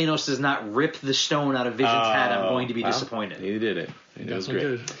if Thanos does not rip the stone out of Vision's head, I'm going to be well, disappointed. He did it. It was That's what great.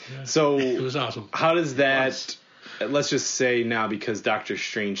 it is. Yeah. So It was awesome. how does that... Let's just say now, because Doctor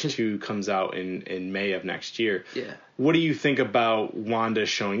Strange 2 comes out in May of next year. Yeah. What do you think about Wanda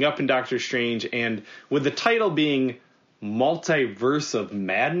showing up in Doctor Strange? And with the title being Multiverse of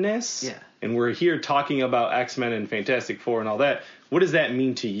Madness, Yeah. and we're here talking about X-Men and Fantastic Four and all that, what does that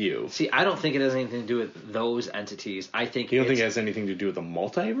mean to you? See, I don't think it has anything to do with those entities. I think You don't think it it's- has anything to do with the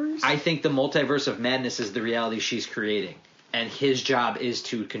multiverse? I think the multiverse of madness is the reality she's creating, and his job is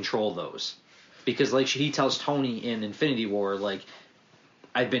to control those. Because, like he tells Tony in Infinity War, like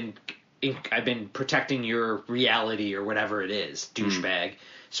I've been protecting your reality or whatever it is, douchebag.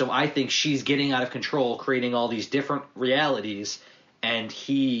 So I think she's getting out of control, creating all these different realities, and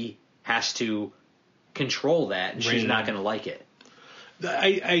he has to control that, and she's Rein it not in. going to like it.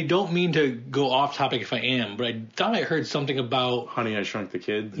 I don't mean to go off topic if I am, but I thought I heard something about. Honey, I Shrunk the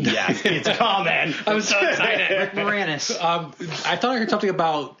Kids? Yes, it's coming. I'm so excited. Rick Moranis. I thought I heard something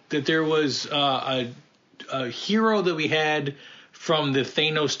about that there was a hero that we had from the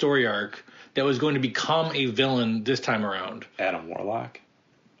Thanos story arc that was going to become a villain this time around. Adam Warlock.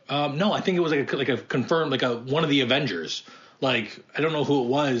 No, I think it was like a confirmed, like one of the Avengers. Like, I don't know who it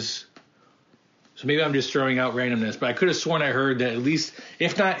was. So maybe I'm just throwing out randomness, but I could have sworn I heard that at least,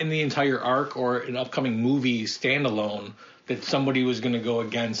 if not in the entire arc or an upcoming movie standalone, that somebody was going to go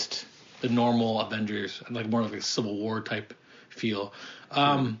against the normal Avengers, like more like a Civil War type feel.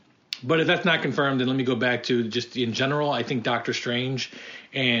 But if that's not confirmed, then let me go back to just in general. I think Doctor Strange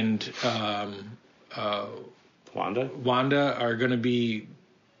and Wanda are going to be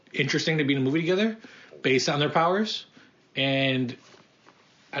interesting to be in a movie together based on their powers. And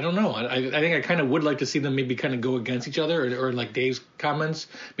I don't know. I think I kind of would like to see them maybe kind of go against each other, or like Dave's comments,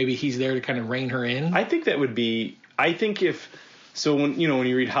 maybe he's there to kind of rein her in. I think that would be. I think if so, when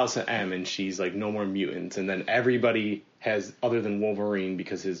you read House of M and she's like no more mutants, and then everybody has, other than Wolverine,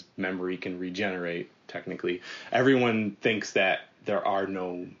 because his memory can regenerate. Technically, everyone thinks that there are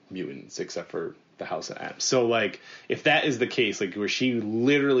no mutants except for the House of M. So like, if that is the case, like where she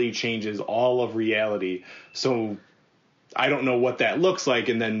literally changes all of reality, so. I don't know what that looks like,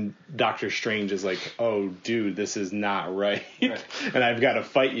 and then Doctor Strange is like, oh, dude, this is not right. And I've got to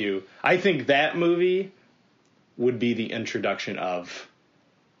fight you. I think that movie would be the introduction of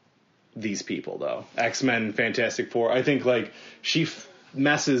these people, though. X-Men, Fantastic Four. I think, like, she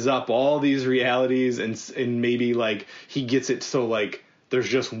messes up all these realities, and maybe, like, he gets it so, like, there's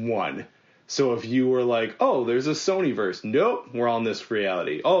just one. So if you were like, oh, there's a Sonyverse. Nope, we're on this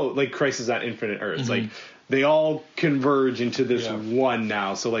reality. Oh, like Crisis on Infinite Earths. Like, they all converge into this one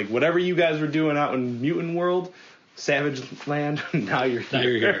now. So, like, whatever you guys were doing out in Mutant World, Savage Land, now you're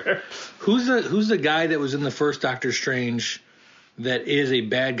here. Who's the guy that was in the first Doctor Strange that is a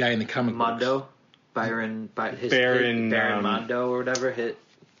bad guy in the comic Mondo, books? Baron Baron, Mondo or whatever.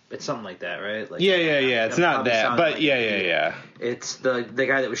 It's something like that, right? Like, Yeah. It's not that, but like yeah. It's the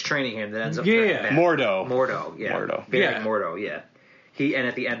guy that was training him that ends up Yeah. bad. Mordo. Mordo, yeah. Mordo. Baron Yeah. Mordo, yeah. And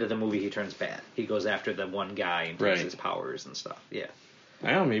at the end of the movie, he turns bad. He goes after the one guy and takes Right. his powers and stuff. Yeah. I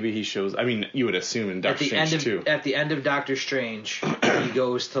don't know, maybe he shows. I mean, you would assume in Doctor Strange too. At the end of Doctor Strange, he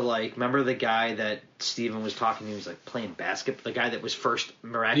goes to remember the guy that Steven was talking to? He was playing basketball. The guy that was first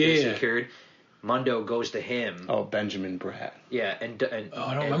miraculously cured. Mundo goes to him. Oh, Benjamin Bratt. Yeah, and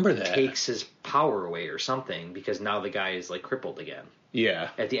I don't remember that. Takes his power away or something because now the guy is crippled again. Yeah.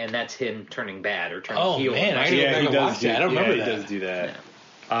 At the end, that's him turning bad or turning Oh, heel. man, I Yeah, didn't he does watch that. I don't remember that. He does do that.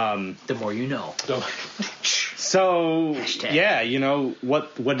 Yeah. The more you know. So Hashtag. yeah,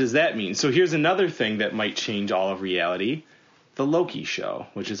 what does that mean? So here's another thing that might change all of reality: the Loki show,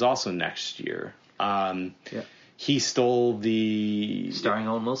 which is also next year. He stole the Starring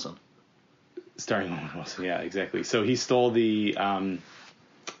Owen Wilson. starring Owen Wilson. Yeah, exactly. So he stole the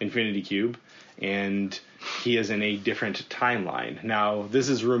Infinity Cube, and he is in a different timeline. Now, this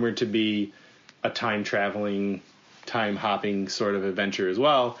is rumored to be a time-traveling, time-hopping sort of adventure as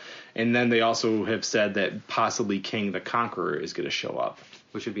well. And then they also have said that possibly King the Conqueror is going to show up,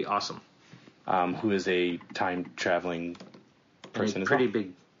 Which would be awesome. who is a time-traveling person as Pretty well.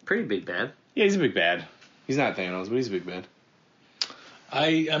 pretty big bad. Yeah, he's a big bad. He's not Thanos, but he's a big bad.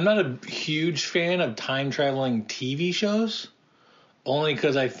 I'm not a huge fan of time traveling TV shows, only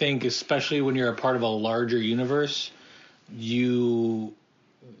because I think, especially when you're a part of a larger universe,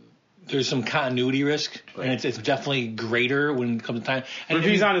 there's some continuity risk, and it's definitely greater when it comes to time. And But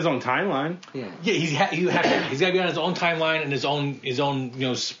if he's on his own timeline, Yeah. yeah, he's got to be on his own timeline and his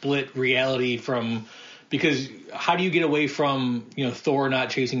own split reality from. Because how do you get away from Thor not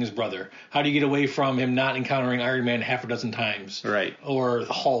chasing his brother? How do you get away from him not encountering Iron Man half a dozen times? Right. Or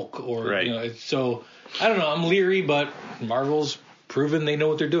the Hulk? Or Right. So I don't know. I'm leery, but Marvel's proven they know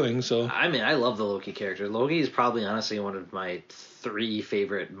what they're doing. So I mean, I love the Loki character. Loki is probably honestly one of my 3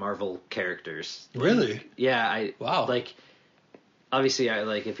 favorite Marvel characters. really, Yeah, Wow. Obviously, I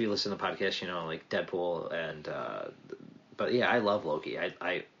if you listen to podcasts, Deadpool and but yeah, I love Loki.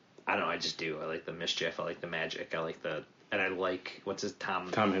 I don't know, I just do. I like the mischief, I like the magic, and I like what's his Tom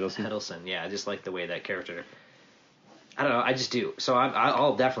Hiddleston. Yeah, I just like the way that character. I don't know, I just do. So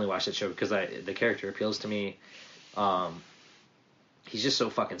I'll definitely watch that show because the character appeals to me. He's just so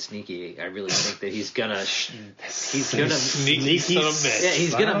fucking sneaky. I really think that he's gonna sneaky son of a bitch. yeah,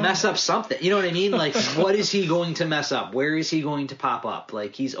 he's gonna mess up something. You know what I mean? What is he going to mess up? Where is he going to pop up?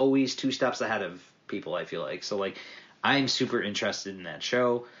 He's always 2 steps ahead of people, I feel like. So, I'm super interested in that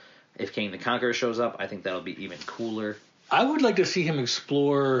show. If King the Conqueror shows up, I think that'll be even cooler. I would like to see him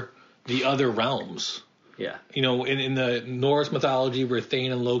explore the other realms. Yeah. In the Norse mythology where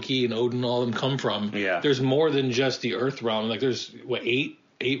Thane and Loki and Odin, all of them come from, Yeah. there's more than just the Earth realm. There's, 8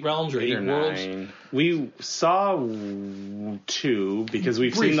 realms or 8 or worlds? 9. We saw 2 because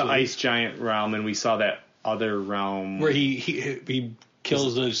we've seen the Briefly. ice giant realm, and we saw that other realm Where he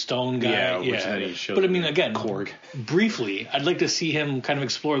kills the stone guy. Yeah, which then he shows but I mean, again, Korg. briefly, I'd like to see him kind of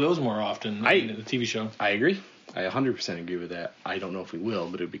explore those more often in the TV show. I agree. I 100% agree with that. I don't know if we will,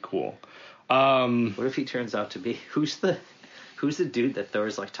 but it'd be cool. What if he turns out to be who's the dude that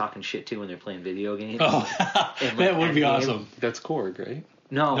Thor's talking shit to when they're playing video games? Oh, And, that would be Endgame? awesome. That's Korg, right?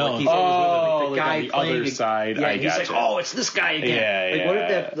 No, No. he's Oh, the guy on the playing other side. Yeah, I he's gotcha. oh, it's this guy again. Yeah, What yeah.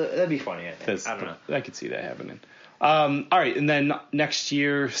 if that'd be funny? I think. I don't know. I could see that happening. All right, and then next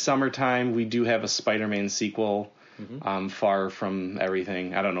year, summertime, we do have a Spider-Man sequel, Far From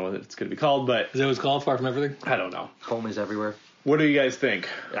Everything. I don't know what it's going to be called, but Is that what it's called? Far From Everything? I don't know. Home is everywhere. What do you guys think?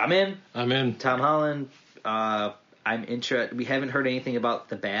 I'm in. I'm in. Tom Holland. I'm interested. We haven't heard anything about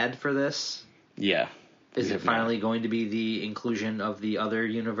the bad for this. Yeah. Is We it have not. finally going to be the inclusion of the other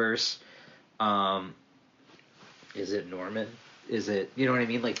universe? Is it Norman? Is it, you know what I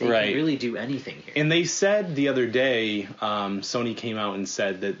mean? They Right. can really do anything here. And they said the other day, Sony came out and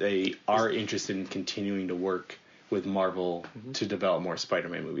said that they are interested in continuing to work with Marvel to develop more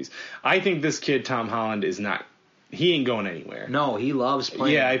Spider-Man movies. I think this kid, Tom Holland, he ain't going anywhere. No, he loves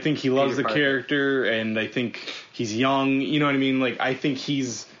playing. Yeah, I think he loves the Peter Parker. character, and I think he's young. You know what I mean? I think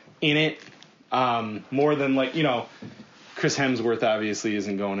he's in it more than Chris Hemsworth obviously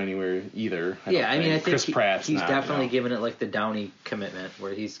isn't going anywhere either. I think Chris Pratt's he's not, definitely no. given it the Downey commitment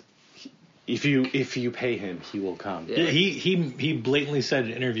where he's. If you pay him, he will come. Yeah. Yeah, he blatantly said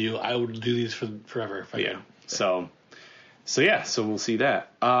in an interview, I would do these forever if I could. So we'll see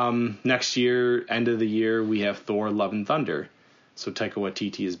that. Next year, end of the year, we have Thor: Love and Thunder. So Taika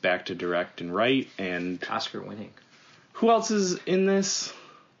Waititi is back to direct and write, and Oscar winning. who else is in this?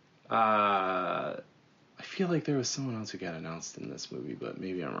 I feel like there was someone else who got announced in this movie, but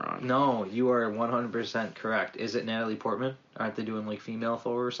maybe I'm wrong. No, you are 100% correct. Is it Natalie Portman? Aren't they doing female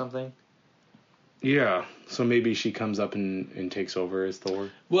Thor or something? Yeah. So maybe she comes up and takes over as Thor.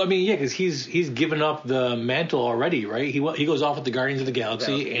 Well, I mean, yeah, because he's given up the mantle already, right? He goes off with the Guardians of the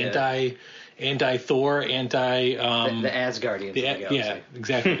Galaxy, Yeah. anti Thor, the Asgardians. of the Galaxy. yeah,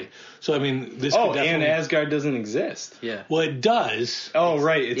 exactly. So I mean, this Oh, could and definitely, Asgard doesn't exist. Yeah. well, it does. Oh,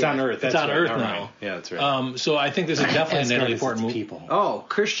 right. It's on Earth. That's on right. Earth Never now. mind. Yeah, that's right. So I think this is definitely a Asgard Natalie is Portman its movie. people. Oh,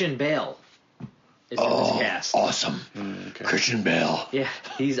 Christian Bale is in this cast. Awesome, Okay. Christian Bale. Yeah,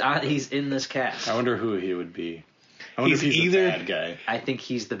 he's in this cast. I wonder who he would be. I wonder He's if he's either- the bad guy. I think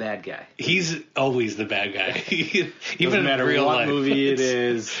he's the bad guy. He's always the bad guy, even Doesn't in matter real what life. movie it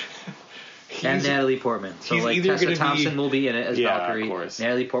is. And Natalie Portman. So he's like either Tessa gonna Thompson be- will be in it as Yeah, Valkyrie. of course.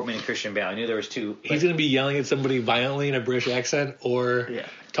 Natalie Portman and Christian Bale. I knew there was two. He's going to be yelling at somebody violently in a British accent, or Yeah.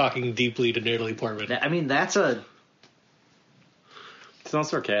 talking deeply to Natalie Portman. I mean, that's a It's not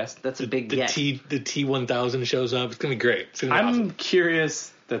sarcastic. big The get. T1000 shows up. It's gonna be great. It's gonna be I'm awesome.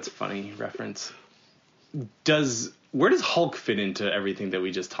 curious. That's a funny reference. Where does Hulk fit into everything that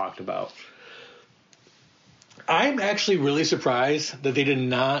we just talked about? I'm actually really surprised that they did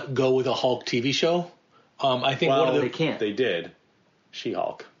not go with a Hulk TV show. I think one of they the can't. They did.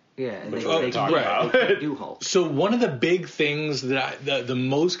 She-Hulk. Yeah, and Which they, we'll they talk can't- about. they can't do Hulk. so one of the big things that the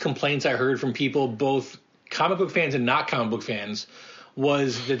most complaints I heard from people, both comic book fans and not comic book fans,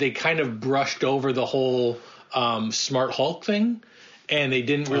 was that they kind of brushed over the whole Smart Hulk thing, and they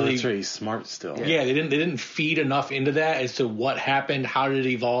didn't really. That's right. He's smart still. Yeah, they didn't feed enough into that as to what happened, how did it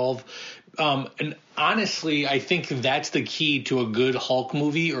evolve. And honestly, I think that's the key to a good Hulk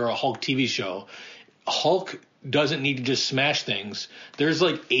movie or a Hulk TV show. Hulk doesn't need to just smash things. There's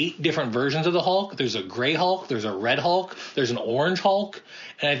like 8 different versions of the Hulk. There's a gray Hulk, there's a red Hulk, there's an orange Hulk.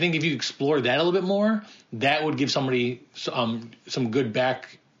 And I think if you explore that a little bit more, that would give somebody some good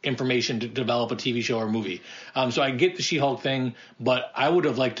back information to develop a TV show or movie. So I get the She-Hulk thing, but I would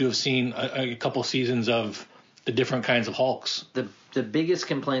have liked to have seen a couple seasons of the different kinds of Hulks. The biggest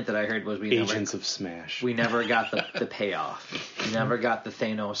complaint that I heard was Agents of Smash. we never got the payoff. We never got the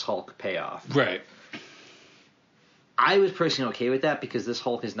Thanos Hulk payoff. Right. I was personally okay with that because this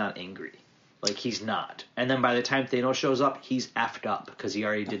Hulk is not angry. Like, he's not. And then by the time Thanos shows up, he's effed up because he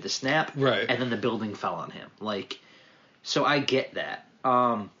already did the snap. Right. And then the building fell on him. Like, so I get that.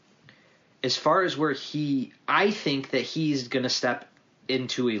 As far as where I think that he's going to step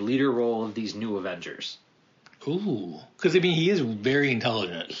into a leader role of these new Avengers. Ooh. Because, I mean, he is very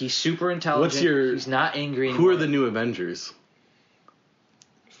intelligent. He's super intelligent. He's not angry anymore. Who are the new Avengers?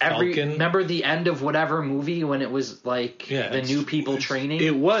 Falcon. Remember the end of whatever movie when it was like the new people training?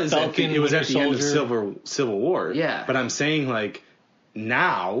 It was. Falcon, It was at the Winter end of Soldier. Civil War. Yeah. But I'm saying, like,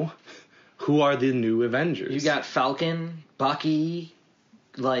 now, who are the new Avengers? You got Falcon, Bucky,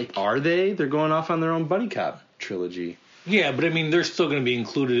 like... Are they? They're going off on their own buddy cop trilogy. Yeah, but I mean, they're still going to be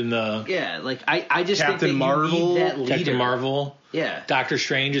included in the Yeah, like, I just Captain think that Marvel, you need that leader. Captain Marvel. Yeah. Doctor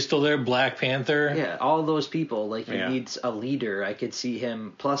Strange is still there. Black Panther. Yeah, all those people. Like, he Yeah. needs a leader. I could see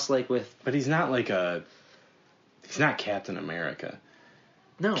him... Plus, like, with... But he's not like he's not Captain America.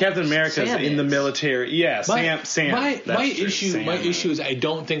 No. Captain America's Sam in the is. military. Yeah, Sam. My That's true. issue. Sam. My issue is I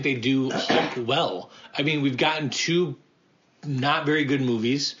don't think they do Hulk well. I mean, we've gotten 2 not very good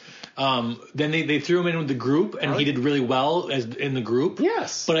movies. Then they threw him in with the group, and he did really well as in the group.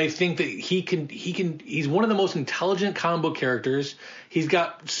 Yes. But I think that he can. He's one of the most intelligent comic book characters. He's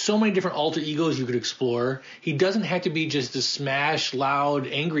got so many different alter egos you could explore. He doesn't have to be just a smash, loud,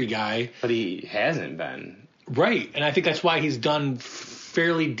 angry guy. But he hasn't been. Right, and I think that's why he's done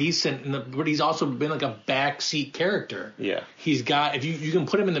fairly decent. But he's also been like a backseat character. Yeah. He's got if you can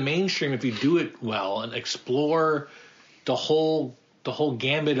put him in the mainstream if you do it well and explore the whole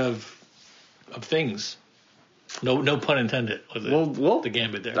gambit of things. No pun intended. Was it? Well, the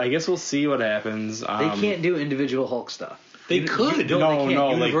gambit there. I guess we'll see what happens. They can't do individual Hulk stuff. They could. No, No, they can't. no,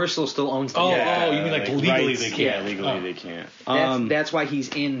 like- Universal still owns the Oh, rights. oh, you mean like legally rights, they can't? Yeah, legally Oh. they can't. That's why he's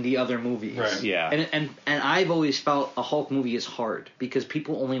in the other movies. Right. Yeah. And I've always felt a Hulk movie is hard because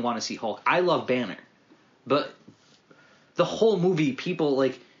people only want to see Hulk. I love Banner, but the whole movie, people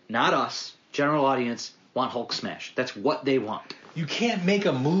like not us, general audience, want Hulk smash. That's what they want. You can't make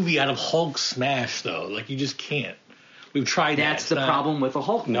a movie out of Hulk smash though. Like you just can't. We've tried that. That's It's the not- problem with a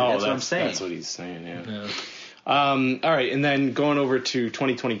Hulk movie. No, that's what I'm saying. That's what he's saying. Yeah. Yeah. All right, and then going over to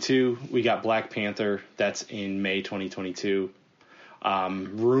 2022, we got Black Panther. That's in May 2022.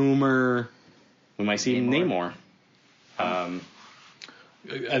 Rumor, we might see Namor. I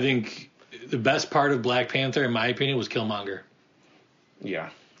think the best part of Black Panther, in my opinion, was Killmonger. Yeah.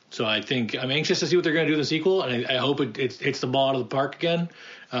 So I think I'm anxious to see what they're going to do in the sequel, and I hope it hits the ball out of the park again.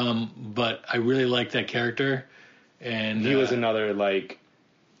 But I really like that character, and He was another, like,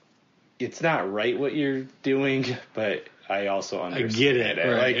 it's not right what you're doing, but I also understand get it.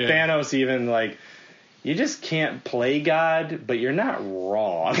 Right, like yeah. Thanos, even like you just can't play God, but you're not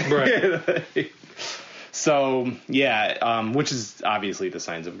wrong. Right. So yeah, which is obviously the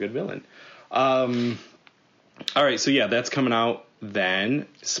signs of a good villain. All right, so yeah, that's coming out then.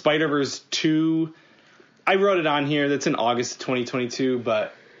 Spider-Verse 2, I wrote it on here. That's in August 2022,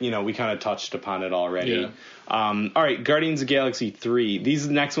 but we kind of touched upon it already. Yeah. All right, Guardians of the Galaxy 3. These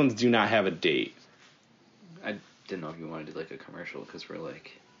next ones do not have a date. I didn't know if you wanted to do like a commercial because we're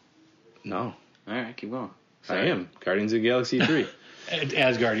like, No, all right, keep going. I am. Guardians of the Galaxy 3.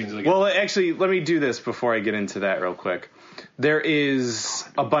 As Guardians of the Well, actually, let me do this before I get into that real quick. There is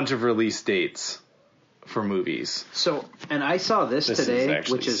a bunch of release dates for movies. So, and I saw this This today,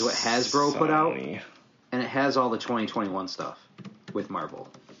 actually which is what Hasbro put out, Sony. and it has all the 2021 stuff with Marvel.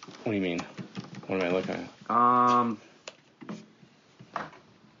 What do you mean? What am I looking at?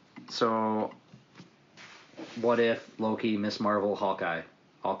 So, what if Loki, Miss Marvel, Hawkeye,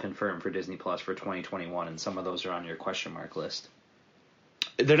 all confirmed for Disney Plus for 2021, and some of those are on your question mark list?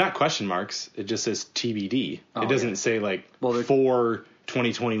 They're not question marks. It just says TBD. Oh, it doesn't yeah. say like Well, for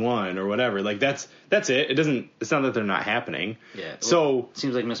 2021 or whatever. Like that's it. It doesn't. It's not that they're not happening. Yeah. So it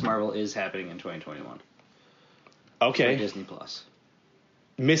seems like Miss Marvel is happening in 2021 okay, for Disney Plus.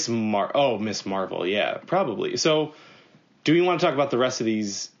 Miss Marvel. Yeah, probably. So do we want to talk about the rest of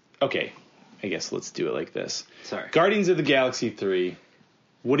these? Okay, I guess let's do it like this. Sorry. Guardians of the Galaxy 3.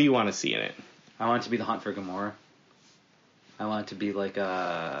 What do you want to see in it? I want it to be the hunt for Gamora. I want it to be like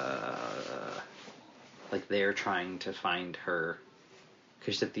they're trying to find her,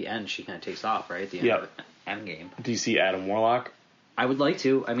 because at the end she kind of takes off, right? At the end Yep. of Endgame. Do you see Adam Warlock? I would like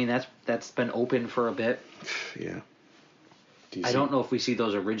to. I mean, that's been open for a bit. Yeah. I don't know if we see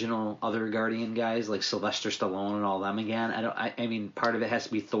those original other Guardian guys like Sylvester Stallone and all them again. I mean, part of it has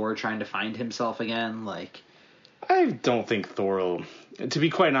to be Thor trying to find himself again. Like, I don't think Thor will. To be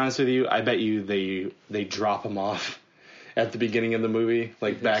quite honest with you, I bet you they drop him off at the beginning of the movie,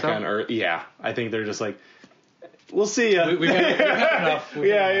 like back so? on Earth. Yeah, I think they're just like, we'll see ya. We've had enough.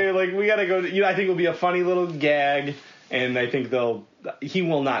 Yeah, like we gotta go. I think it'll be a funny little gag, and I think he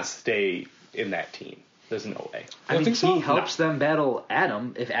will not stay in that team. There's no way. I mean, think so? he helps them battle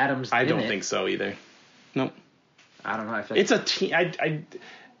Adam if Adam's. I in don't it. think so either. Nope. I don't know. I feel It's a team.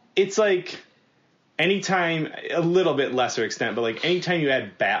 It's like anytime, a little bit lesser extent, but like anytime you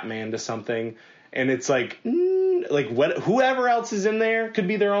add Batman to something, and it's like whoever else is in there could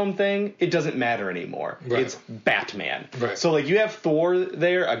be their own thing. It doesn't matter anymore. Right. It's Batman. Right. So like you have Thor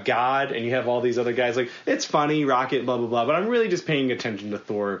there, a god, and you have all these other guys. Like it's funny, Rocket, blah blah blah. But I'm really just paying attention to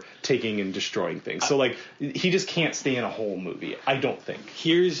Thor taking and destroying things. So like he just can't stay in a whole movie. I don't think.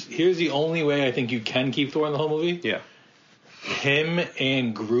 Here's the only way I think you can keep Thor in the whole movie. Yeah. Him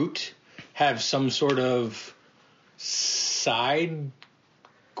and Groot have some sort of side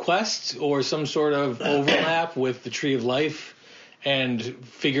quest or some sort of overlap with the Tree of Life and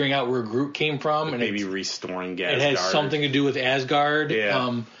figuring out where Groot came from. And Maybe restoring Asgard. it has something to do with Asgard.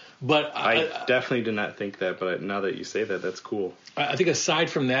 Yeah. But I definitely did not think that, but now that you say that, that's cool. I think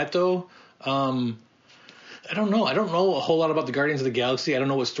aside from that, though, I don't know. I don't know a whole lot about the Guardians of the Galaxy. I don't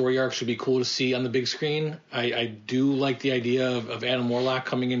know what story arcs should be cool to see on the big screen. I do like the idea of Adam Warlock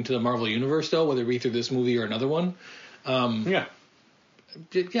coming into the Marvel Universe, though, whether it be through this movie or another one. Yeah.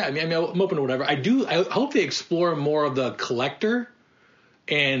 Yeah, I mean, I'm open to whatever. I hope they explore more of the Collector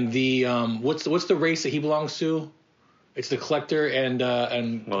and the what's the race that he belongs to? It's the Collector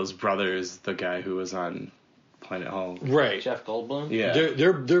and Well, his brother is the guy who was on Planet Hulk. right. Jeff Goldblum. Yeah.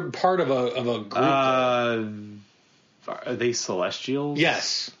 They're part of a group. Are they Celestials?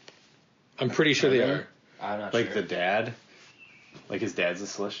 Yes, I'm pretty sure they are. I'm not Like sure. the dad? Like his dad's a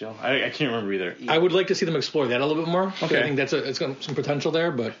Celestial? I can't remember either. I would like to see them explore that a little bit more. Okay. I think it's got some potential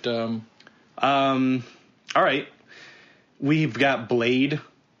there, but All right. We've got Blade.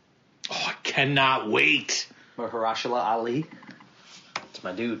 oh, I cannot wait. Mahershala Ali. It's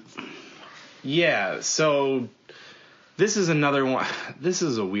my dude. Yeah, so this is another one. This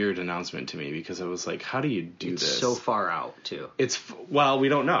is a weird announcement to me because I was like, how do you do It's this? so far out too. Well, we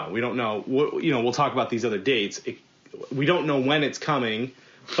don't know. We don't know. We'll talk about these other dates. We don't know when it's coming,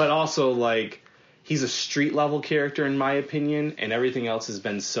 but also like he's a street level character in my opinion, and everything else has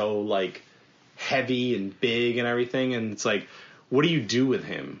been so like heavy and big and everything, and it's like, what do you do with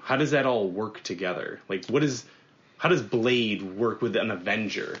him? How does that all work together? Like, How does Blade work with an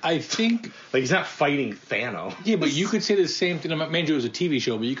Avenger? I think, Like, he's not fighting Thanos. yeah, but you could say the same thing. Mind you, it was a TV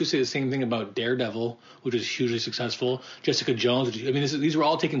show, but you could say the same thing about Daredevil, which was hugely successful. Jessica Jones. These were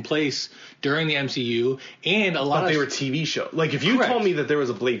all taking place during the MCU, and a lot But of they were TV show. Like, if you Correct. told me that there was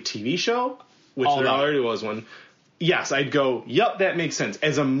a Blade TV show, which All there about it. already was one, yes, I'd go, yup, that makes sense.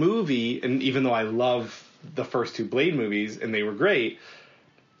 As a movie, and even though I love the first 2 Blade movies, and they were great,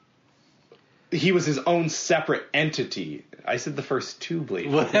 he was his own separate entity. I said the first 2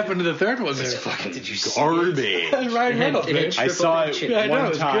 Blade What happened to the third one there? fucking Did you see garbage. Ryan Reynolds, And man. it I saw it Triple Yeah, I know, one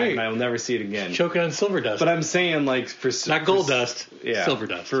it's time, great. and I will never see it again. Choking on silver dust. But I'm saying, like, Not gold dust, yeah, silver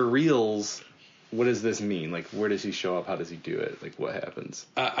dust. for reals, what does this mean? Like, where does he show up? How does he do it? Like, what happens?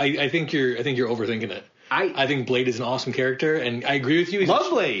 I think you're overthinking it. I think Blade is an awesome character, and I agree with you. Love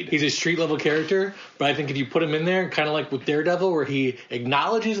Blade. He's a street level character, but I think if you put him in there, kind of like with Daredevil, where he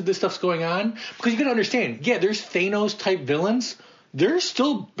acknowledges that this stuff's going on, because you got to understand, yeah, there's Thanos type villains. There's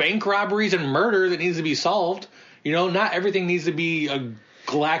still bank robberies and murder that needs to be solved. You know, not everything needs to be a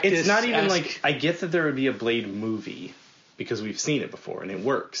Galactus. It's not even like, I get that there would be a Blade movie because we've seen it before and it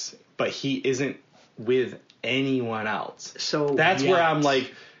works, but he isn't with anyone else. So That's yeah. where I'm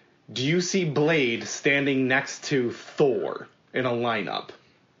like, do you see Blade standing next to Thor in a lineup?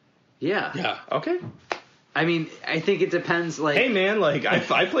 Yeah. Yeah. Okay. I mean, I think it depends. Like, Hey man, like I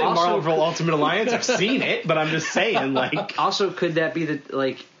played Also- Marvel Ultimate Alliance. I've seen it, but I'm just saying, like, also, could that be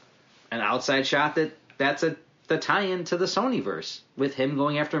an outside shot that's the tie-in to the Sonyverse with him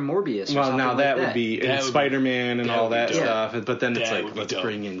going after Morbius? Or well, something now like that would be That would be- Spider-Man and that all would be that dope. stuff. But then it's That like, would be let's dope.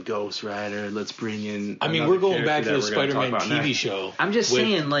 bring in Ghost Rider. Let's bring in. I mean, another we're going back to character the that we're gonna Spider-Man talk about TV next. show. I'm just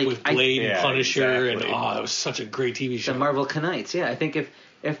saying, like, with Blade and Yeah, Punisher, exactly. and that was such a great TV show. the Marvel Knights. Yeah, I think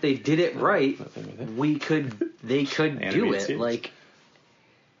if they did it right, they could do Animated it. series. Like,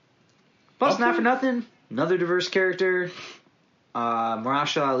 plus not for nothing, another diverse character.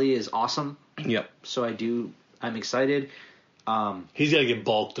 Mahershala Ali is awesome, Yep. so I'm excited. He's got to get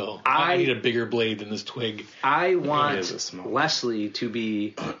bulked though. I need a bigger blade than this twig. I is a want small- Wesley to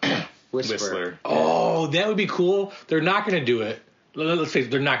be Whistler. Oh, that would be cool. They're not going to do it. Let's face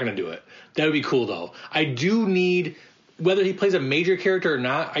it, they're not going to do it. That would be cool though. I do need, whether he plays a major character or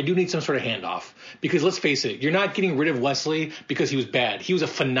not, I do need some sort of handoff. Because let's face it, you're not getting rid of Wesley because he was bad. He was a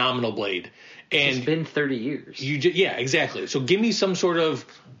phenomenal Blade. It's And been 30 years. yeah, exactly. So give me some sort of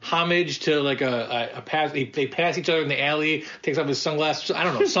homage to like a pass. They pass each other in the alley, takes off his sunglasses. I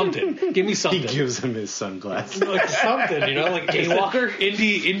don't know, something. Give me He something. gives him his sunglasses. Like something, like Daywalker.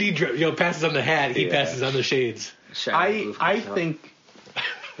 Indy, passes on the hat. He Yeah. passes on the shades. I think.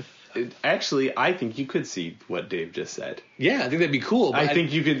 Actually, I think you could see what Dave just said. Yeah, I think that'd be cool. But I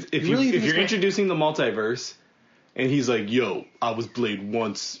think you could if You really think if you're it's introducing the multiverse, and he's like, "Yo, I was Blade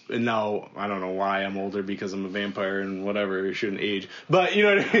once, and now I don't know why I'm older because I'm a vampire and whatever. It shouldn't age, but you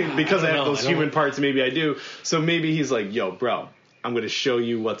know what I mean? Because I have those human parts, maybe I do. So maybe he's like, "Yo, bro, I'm going to show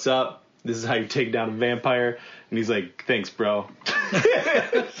you what's up. This is how you take down a vampire." And he's like, "Thanks, bro.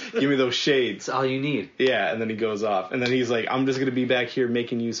 Give me those shades." That's all you need. Yeah, and then he goes off, and then he's like, "I'm just going to be back here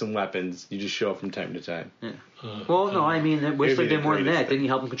making you some weapons. You just show up from time to time." Yeah. Well, no, I mean, Whistler It'd be did the more than greatest that. Didn't he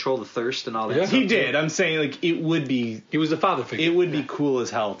help him control the thirst and all that Yeah. stuff? He did. I'm saying, like, it would be he was the father figure. It would be cool as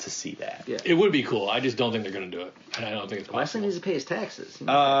hell to see that. Yeah. It would be cool. I just don't think they're going to do it. And I don't think it's Wesley possible. needs to pay his taxes.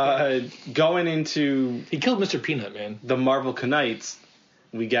 Going into He killed Mr. Peanut, man. the Marvel Knights,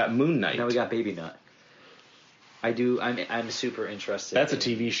 we got Moon Knight. Now we got Baby Nut. I'm super interested. That's a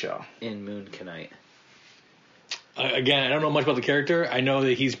TV show. in Moon Knight. Again, I don't know much about the character. I know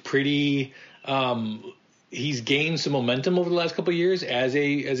that he's pretty. He's gained some momentum over the last couple of years as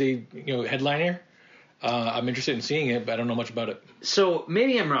a headliner. I'm interested in seeing it, but I don't know much about it. So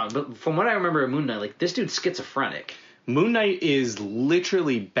maybe I'm wrong, but from what I remember of Moon Knight, like this dude's schizophrenic. Moon Knight is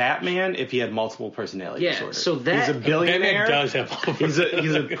literally Batman if he had multiple personality Yeah, disorders. so that- he's a billionaire. Batman does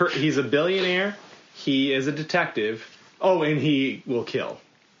have. He's a billionaire. He is a detective. Oh, and he will kill.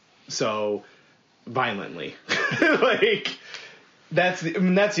 So violently, like that's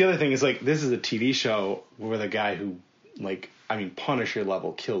the other thing is like this is a TV show where the guy who Punisher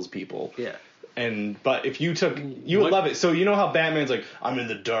level kills people. Yeah. But if you took would love it. So you know how Batman's like, I'm in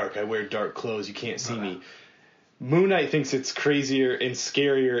the dark. I wear dark clothes. You can't see me. Moon Knight thinks it's crazier and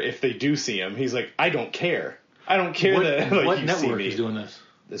scarier if they do see him. He's like, I don't care. I don't care that What you see network me. is doing this?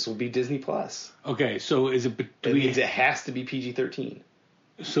 This will be Disney Plus. Okay, so is it? It means it has to be PG-13.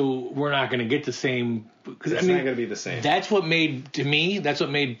 So we're not going to get the same. Because It's not going to be the same. That's what made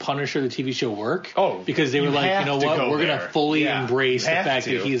Punisher the TV show work. Oh, because they were you like, you have know to what, go we're going to there. fully Yeah, embrace the you have fact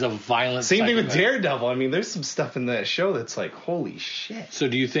to. that he's a violent. Same thing with psychopath. Daredevil. I mean, there's some stuff in that show that's like, holy shit. So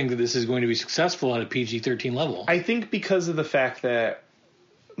do you think that this is going to be successful at a PG-13 level? I think because of the fact that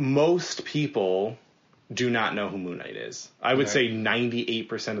most people do not know who Moon Knight is. I would say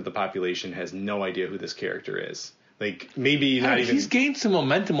 98% of the population has no idea who this character is. Like, maybe not even... He's gained some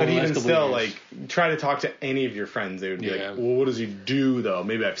momentum over But the last even couple still, of years. like, try to talk to any of your friends. They would be like, well, what does he do, though?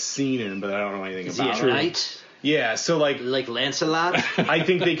 Maybe I've seen him, but I don't know anything Is he about a him. knight? Yeah, so, like Lancelot? I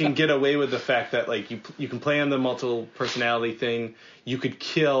think they can get away with the fact that, like, you can play on the multiple personality thing. You could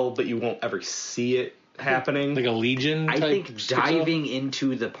kill, but you won't ever see it happening. Like a Legion I type think schizo? diving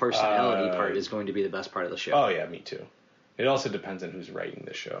into the personality part is going to be the best part of the show. Oh, yeah, me too. It also depends on who's writing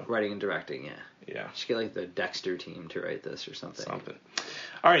the show. Writing and directing, yeah. Yeah. Should get like the Dexter team to write this or something.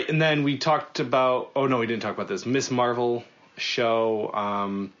 All right, and then we talked about... Oh, no, we didn't talk about this. Miss Marvel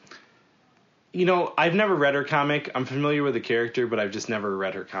show. You know, I've never read her comic. I'm familiar with the character, but I've just never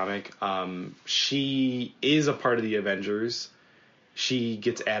read her comic. She is a part of the Avengers. She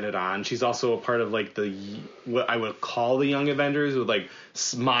gets added on. She's also a part of, like, what I would call the Young Avengers, with, like,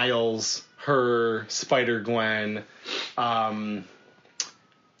 Smiles, her, Spider-Gwen.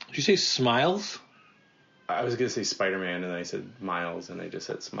 Did you say Smiles? I was going to say Spider-Man, and then I said Miles, and I just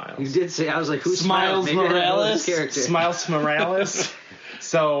said Smiles. You did say, I was like, who's Smiles Maybe I didn't know Morales? this character. Smiles Morales.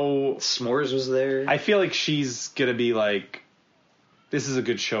 So S'mores was there. I feel like she's gonna be like, this is a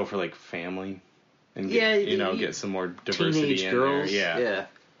good show for like family, and get some more diversity Teenage in girls. there.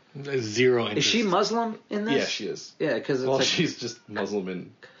 Yeah. Zero interest. Is she Muslim in this? Yeah, she is. Yeah, because Well, like, she's just Muslim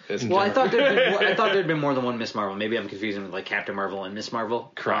and. well, I thought there'd been more than one Miss Marvel. Maybe I'm confusing with like Captain Marvel and Miss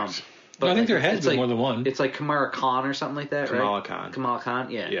Marvel. Correct. But No, I think there like, has it's been like- more than one. It's like Kamala Khan or something like that, Kamala right? Khan. Kamala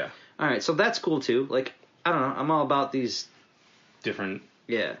Khan, yeah. Yeah. All right, so that's cool too. Like, I don't know, I'm all about these. Different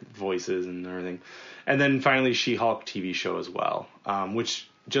Yeah. voices and everything, and then finally She-Hulk TV show as well, which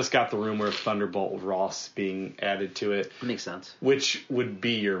just got the rumor of Thunderbolt Ross being added to it, Makes sense. which would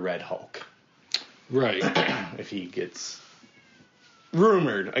be your Red Hulk. Right. If he gets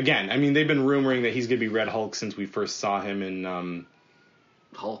rumored again. I mean, they've been rumoring that he's going to be Red Hulk since we first saw him in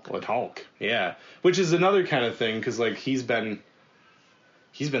Hulk. Hulk. Yeah, which is another kind of thing because like he's been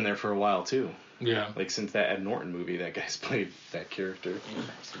there for a while too. Yeah. Like since that Ed Norton movie, that guy's played that character.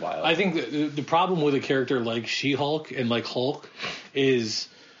 It's wild. I think the problem with a character like She-Hulk and like Hulk is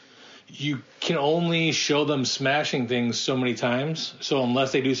you can only show them smashing things so many times. So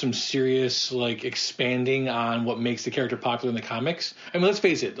unless they do some serious like expanding on what makes the character popular in the comics, I mean, let's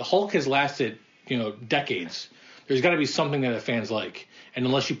face it, the Hulk has lasted decades. There's got to be something that the fans like, and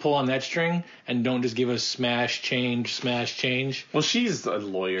unless you pull on that string and don't just give us smash change. Well, she's a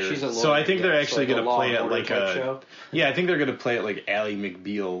lawyer. She's a lawyer, so I think they're yeah, actually so like going a to Law play and it Order like type a. show? Yeah, I think they're going to play it like Ally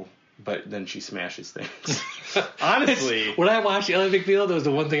McBeal, but then she smashes things. Honestly. When I watched Ally McBeal, that was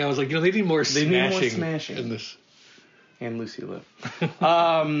the one thing I was like, they need more They need more smashing, smashing. in this. And Lucy Liu.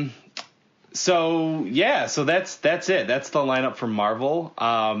 So that's it. That's the lineup for Marvel.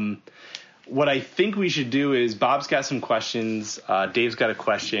 What I think we should do is Bob's got some questions, Dave's got a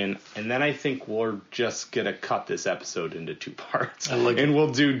question, and then I think we're just gonna cut this episode into 2 parts, and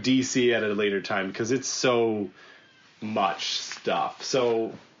we'll do DC at a later time because it's so much stuff.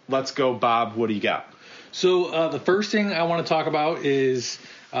 So let's go, Bob. What do you got? So the first thing I want to talk about is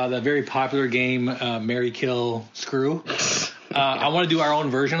the very popular game, Marry, Kill, Screw. I want to do our own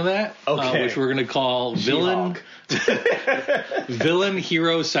version of that, which we're going to call Villain,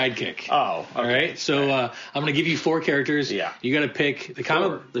 Hero, Sidekick. Oh, okay. All right. So I'm going to give you 4 characters. Yeah. You got to pick the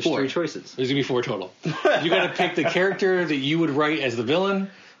comic. There's 4. 3 choices. There's going to be 4 total. You got to pick the character that you would write as the villain,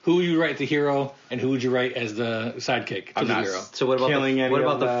 who you would write the hero, and who would you write as the sidekick to the hero. So what about Killing any what of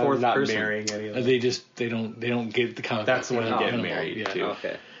about the them, 4th not person? marrying any of them. They don't get the comic. That's when you get Animal. married, Yeah. too.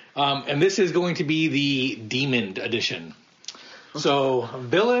 Okay. And this is going to be the Demon edition. So,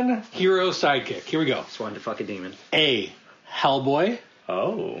 villain, hero, sidekick. Here we go. Just wanted to fuck a demon. A, Hellboy.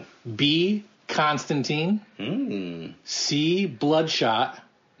 Oh. B, Constantine. C, Bloodshot.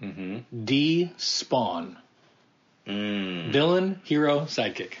 D, Spawn. Villain, hero,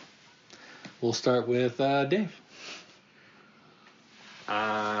 sidekick. We'll start with Dave.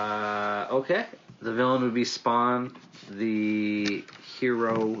 Okay. The villain would be Spawn. The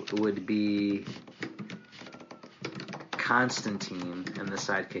hero would be Constantine, and the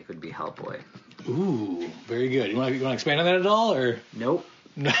sidekick would be Hellboy. Ooh, very good. You want to expand on that at all, or? Nope.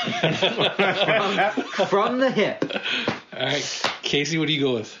 From the hip. All right, Casey, what do you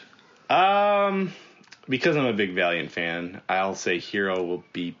go with? Because I'm a big Valiant fan, I'll say hero will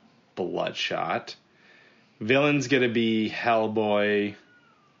be Bloodshot. Villain's gonna be Hellboy.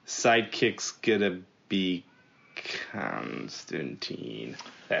 Sidekick's gonna be Constantine.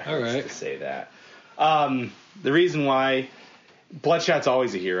 That hurts All right. to say that. The reason why Bloodshot's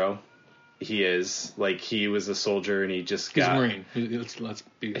always a hero. He is. Like, he was a soldier and he just He's got... a Marine. Let's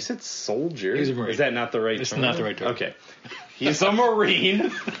be. I said soldier. He's a Marine. Is that not the right It's term? not the right term. Okay. He's a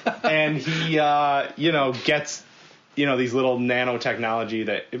Marine, and he, gets, these little nanotechnology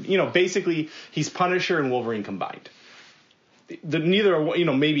that, basically, he's Punisher and Wolverine combined.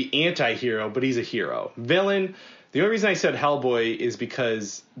 Maybe anti-hero, but he's a hero. Villain, the only reason I said Hellboy is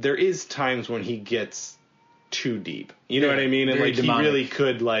because there is times when he gets too deep. You know what I mean? And, very demonic. he really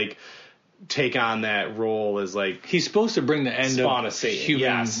could, take on that role as, He's supposed to bring the end Spawn of of Satan, human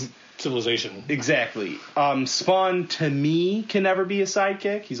yes. civilization. Exactly. Spawn, to me, can never be a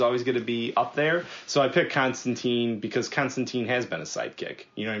sidekick. He's always going to be up there. So I picked Constantine because Constantine has been a sidekick.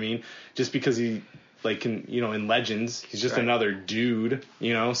 You know what I mean? Just because he, in Legends, he's just another dude,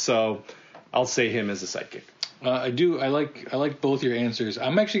 so I'll say him as a sidekick. I like both your answers.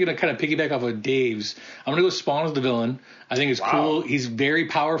 I'm actually going to kind of piggyback off of Dave's. I'm going to go Spawn as the villain. I think it's cool. He's very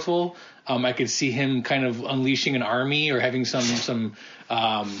powerful. I could see him kind of unleashing an army or having some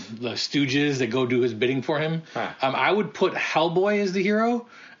the stooges that go do his bidding for him. Huh. I would put Hellboy as the hero.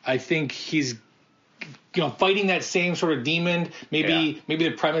 I think he's fighting that same sort of demon. Maybe the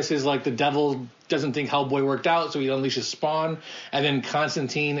premise is like the devil doesn't think Hellboy worked out, so he unleashes Spawn. And then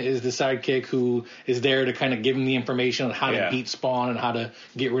Constantine is the sidekick who is there to kind of give him the information on how to beat Spawn and how to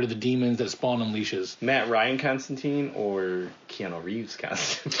get rid of the demons that Spawn unleashes. Matt Ryan Constantine or Keanu Reeves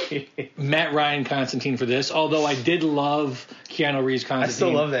Constantine? Matt Ryan Constantine for this, although I did love Keanu Reeves Constantine. I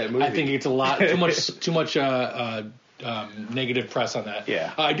still love that movie. I think it's a lot too much negative press on that.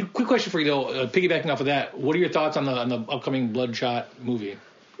 Yeah. Quick question for you though, piggybacking off of that, what are your thoughts on the upcoming Bloodshot movie?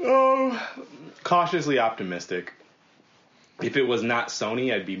 Oh, cautiously optimistic. If it was not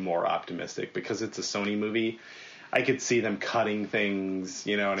Sony, I'd be more optimistic because it's a Sony movie. I could see them cutting things,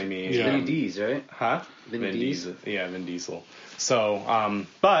 you know what I mean? Yeah. Vin Diesel, right? Huh? Vin Diesel? Yeah, Vin Diesel. So,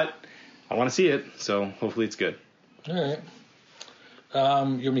 but I want to see it, so hopefully it's good. All right. You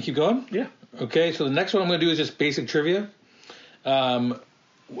want me to keep going? Yeah. Okay, so the next one I'm going to do is just basic trivia. I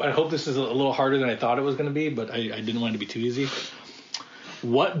hope this is a little harder than I thought it was going to be, but I didn't want it to be too easy.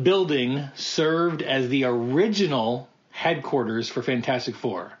 What building served as the original headquarters for Fantastic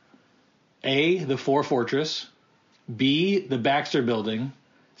Four? A, the Four Fortress, B, the Baxter Building,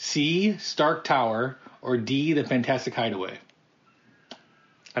 C, Stark Tower, or D, the Fantastic Hideaway?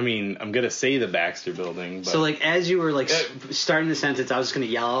 I mean, I'm going to say the Baxter Building. But So, as you were, starting the sentence, I was just going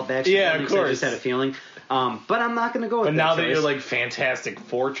to yell out Baxter Yeah, Building of 'cause I course. just had a feeling. But I'm not going to go with But now that choice. you're like Fantastic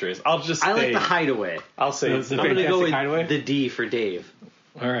Fortress, I'll just I say... like the Hideaway. I'll say it's The I'm going to go Fantastic with Hideaway? the D for Dave.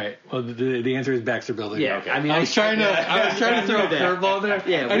 All right. Well, the answer is Baxter Building. Yeah, Okay. I mean, I was trying to throw a knew that. curveball there.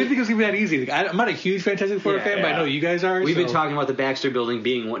 Yeah, I didn't think it was gonna be that easy. I'm not a huge Fantastic Four Yeah, fan, but I know you guys are. We've been so- talking about the Baxter Building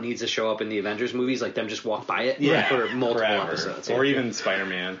being what needs to show up in the Avengers movies, like them just walk by it for multiple forever. episodes. Or Yeah. even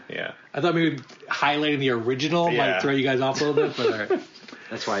Spider-Man, yeah. I thought maybe highlighting the original might Yeah. throw you guys off a little bit, but all right.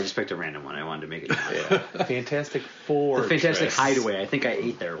 That's why I just picked a random one. I wanted to make it. Yeah. Fantastic Four. The Fantastic Hideaway. I think I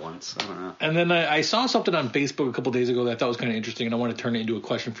ate there once. I don't know. And then I saw something on Facebook a couple days ago that I thought was kind of interesting, and I want to turn it into a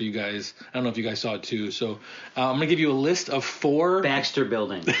question for you guys. I don't know if you guys saw it too. So I'm going to give you a list of four Baxter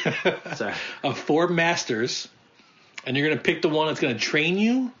Building. Sorry. of four masters, and you're going to pick the one that's going to train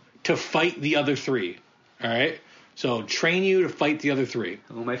you to fight the other three. All right? So train you to fight the other three.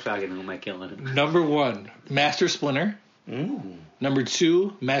 Who am I fucking? Who am I killing? Number 1, Master Splinter. Number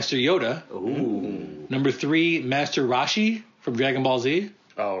 2, Master Yoda. Ooh. Number 3, Master Rashi from Dragon Ball Z.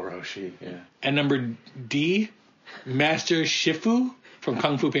 Oh, Roshi, yeah. And number D, Master Shifu from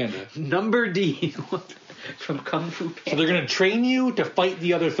Kung Fu Panda. Number D from Kung Fu Panda. So they're going to train you to fight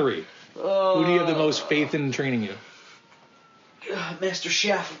the other three. Who do you have the most faith in training you? Master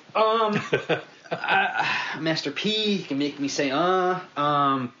Chef. Master P can make me say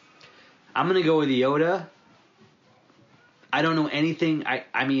I'm gonna go with Yoda. I don't know anything.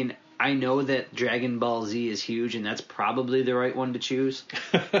 I mean, I know that Dragon Ball Z is huge, and that's probably the right one to choose.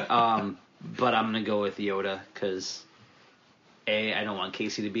 But I'm gonna go with Yoda because A, I don't want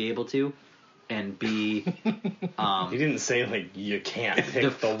Casey to be able to, and B, You didn't say, like, you can't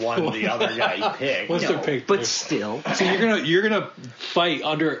pick the one the other guy picked. What's no, their pick? but still. So you're gonna fight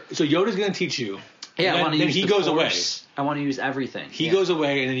under. So Yoda's gonna teach you. Yeah, I want to then use he the goes Force. I want to use everything. He Yeah. goes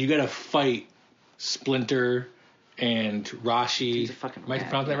away, and then you got to fight Splinter and Rashi. He's a fucking Am I rat,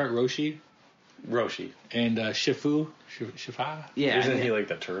 pronouncing that right? Roshi Roshi. and Shifu. Shifa. Yeah, Isn't yeah. he like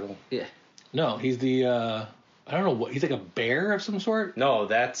the turtle? Yeah. No, he's the I don't know what he's like a bear of some sort. No,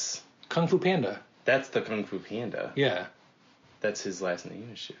 that's Kung Fu Panda. the Kung Fu Panda. Yeah. That's his last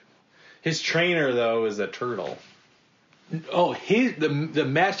name. His trainer though is a turtle. Oh, the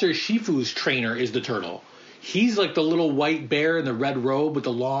Master Shifu's trainer is the turtle. He's like the little white bear in the red robe with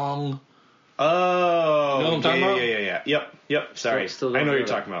the long. Oh, you know what I'm talking about? Yeah. Yep. Sorry, Still I know what you're Yoda.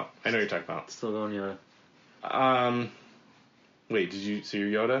 talking about. Still going Yoda. Wait, so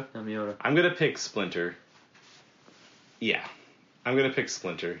you're Yoda? I'm Yoda. I'm gonna pick Splinter. Yeah, I'm gonna pick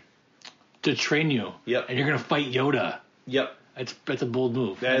Splinter. To train you. Yep. And you're gonna fight Yoda. Yep, That's a bold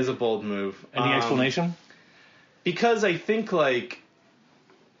move. that is a bold move. Any explanation? Because I think like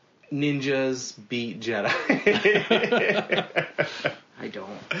ninjas beat Jedi. I don't.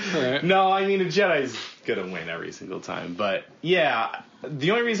 All right. No, I mean a Jedi's gonna win every single time. But yeah, the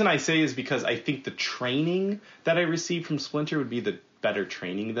only reason I say is because I think the training that I received from Splinter would be the better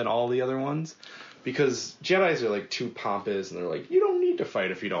training than all the other ones. Because Jedis are like too pompous and they're like, you don't need to fight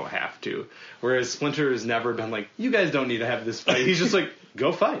if you don't have to. Whereas Splinter has never been like, you guys don't need to have this fight. He's just like,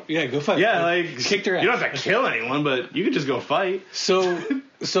 go fight. Yeah, go fight. Yeah, like kick their ass. You don't have to kill anyone, but you can just go fight. So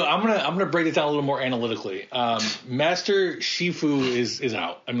I'm gonna break this down a little more analytically. Master Shifu is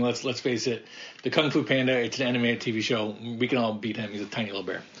out. I mean, let's face it. The Kung Fu Panda. It's an animated TV show. We can all beat him. He's a tiny little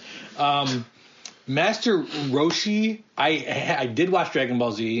bear. Master Roshi. I did watch Dragon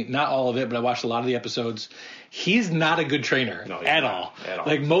Ball Z. Not all of it, but I watched a lot of the episodes. He's not a good trainer at all.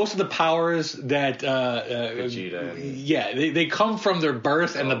 Like most of the powers that Vegeta and yeah, they come from their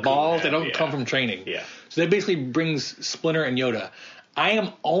birth and the balls. They don't come from training. Yeah. So that basically brings Splinter and Yoda. I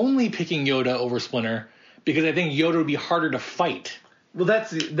am only picking Yoda over Splinter because I think Yoda would be harder to fight. Well,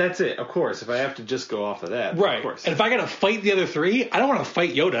 that's it. Of course, if I have to just go off of that, Right. Of course. And if I got to fight the other three, I don't want to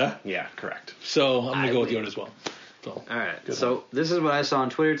fight Yoda. Yeah, correct. So I'm going to go with Yoda as well. So. All right. So this is what I saw on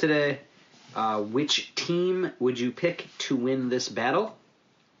Twitter today. Which team would you pick to win this battle?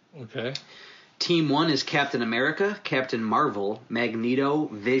 Okay. Team 1 is Captain America, Captain Marvel, Magneto,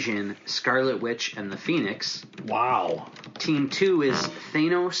 Vision, Scarlet Witch, and the Phoenix. Wow. Team 2 is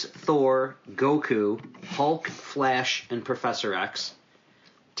Thanos, Thor, Goku, Hulk, Flash, and Professor X.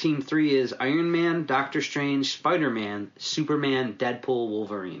 Team 3 is Iron Man, Doctor Strange, Spider-Man, Superman, Deadpool,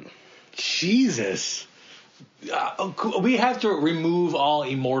 Wolverine. Jesus. We have to remove all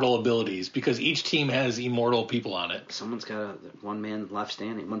immortal abilities because each team has immortal people on it. Someone's got one man left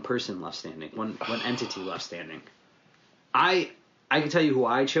standing, one person left standing, one entity left standing. I can tell you who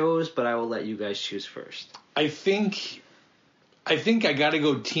I chose, but I will let you guys choose first. I think I got to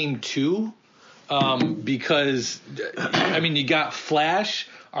go Team 2 because I mean you got Flash,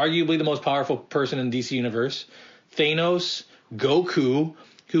 arguably the most powerful person in DC Universe, Thanos, Goku,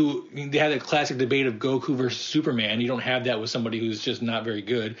 who they had a classic debate of Goku versus Superman. You don't have that with somebody who's just not very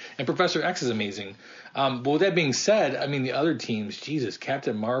good. And Professor X is amazing. But with that being said, I mean the other teams, Jesus,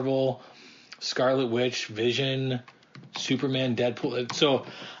 Captain Marvel, Scarlet Witch, Vision, Superman, Deadpool. So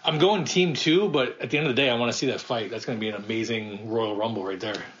I'm going Team 2, but at the end of the day, I want to see that fight. That's going to be an amazing Royal Rumble right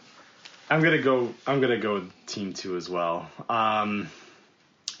there. I'm gonna go Team 2 as well.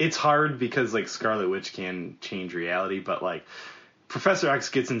 It's hard because like Scarlet Witch can change reality, but like Professor X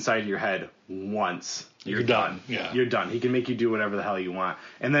gets inside your head once, you're done. Yeah. You're done. He can make you do whatever the hell you want.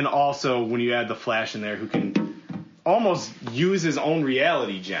 And then also when you add the Flash in there, who can almost use his own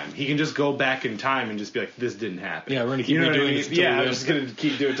reality gem. He can just go back in time and just be like, this didn't happen. Yeah, we're gonna keep doing this. Yeah, I'm just gonna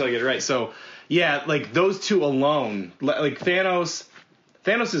keep doing it until I get it right. So yeah, like those two alone, like Thanos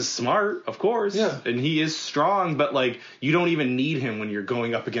is smart, of course, and he is strong, but like you don't even need him when you're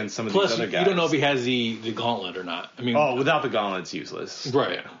going up against some of these other guys. You don't know if he has the gauntlet or not. I mean, without the gauntlet, it's useless.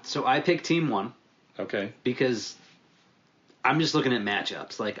 Right. Yeah. So I picked Team 1. Okay. Because I'm just looking at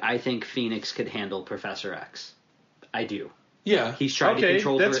matchups. Like, I think Phoenix could handle Professor X. I do. Yeah. He's tried to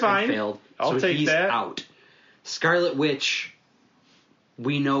control her that's fine. and failed. I'll so take he's that. out. Scarlet Witch,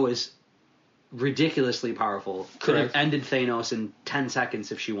 we know, is ridiculously powerful. Could have Correct. ended Thanos in 10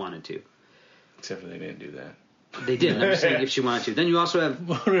 seconds if she wanted to. Except for they didn't do that. They did. I'm just saying if she wanted to. Then you also have...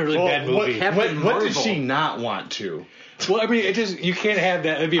 What a really bad movie. What did she not want to? Well, I mean, it just you can't have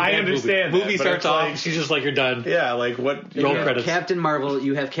that. It'd be a I bad understand movie. that, Movie but starts it's off, like- she's just like, you're done. Yeah, like what? Roll have credits. Captain Marvel,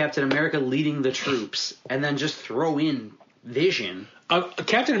 you have Captain America leading the troops, and then just throw in Vision.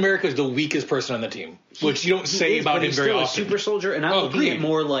 Captain America is the weakest person on the team, which you don't say is, about but him he's very still often. a super soldier, and I'm looking agreed. at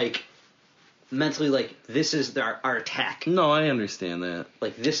more like mentally, like this is our attack. No, I understand that.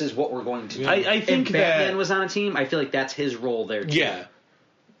 Like this is what we're going to do. I think if Batman that was on a team, I feel like that's his role there too. Yeah.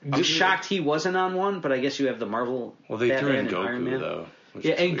 I'm shocked he wasn't on one, but I guess you have the Marvel. well, they threw Batman in and Iron Goku Man. though. which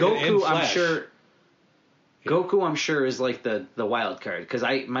Yeah, is and weird. Goku, And I'm Flash. sure. Goku, I'm sure, is like the wild card because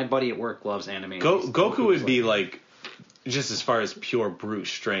my buddy at work loves anime. Goku would be like, just as far as pure brute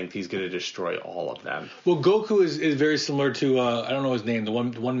strength, he's going to destroy all of them. Well, Goku is very similar to I don't know his name, the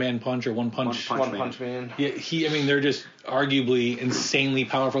one man punch or one punch. One Punch Man. Yeah, they're just arguably insanely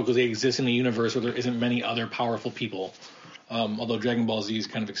powerful because they exist in a universe where there isn't many other powerful people. Although Dragon Ball Z is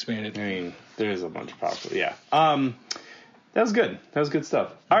kind of expanded. I mean, there's a bunch of powerful. Yeah. That was good. That was good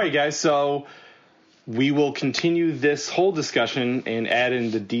stuff. All right, guys. So we will continue this whole discussion and add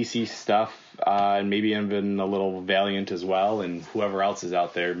in the DC stuff, and maybe even a little Valiant as well, and whoever else is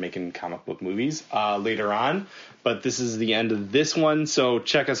out there making comic book movies later on. But this is the end of this one, so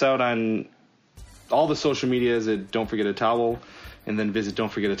check us out on all the social medias at Don't Forget a Towel, and then visit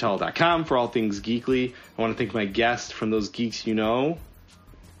don'tforgetatowel.com for all things geekly. I want to thank my guest from those geeks you know,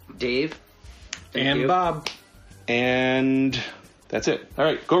 Dave. And Bob. And that's it. All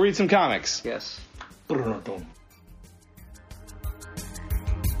right, go read some comics. Yes. Don't.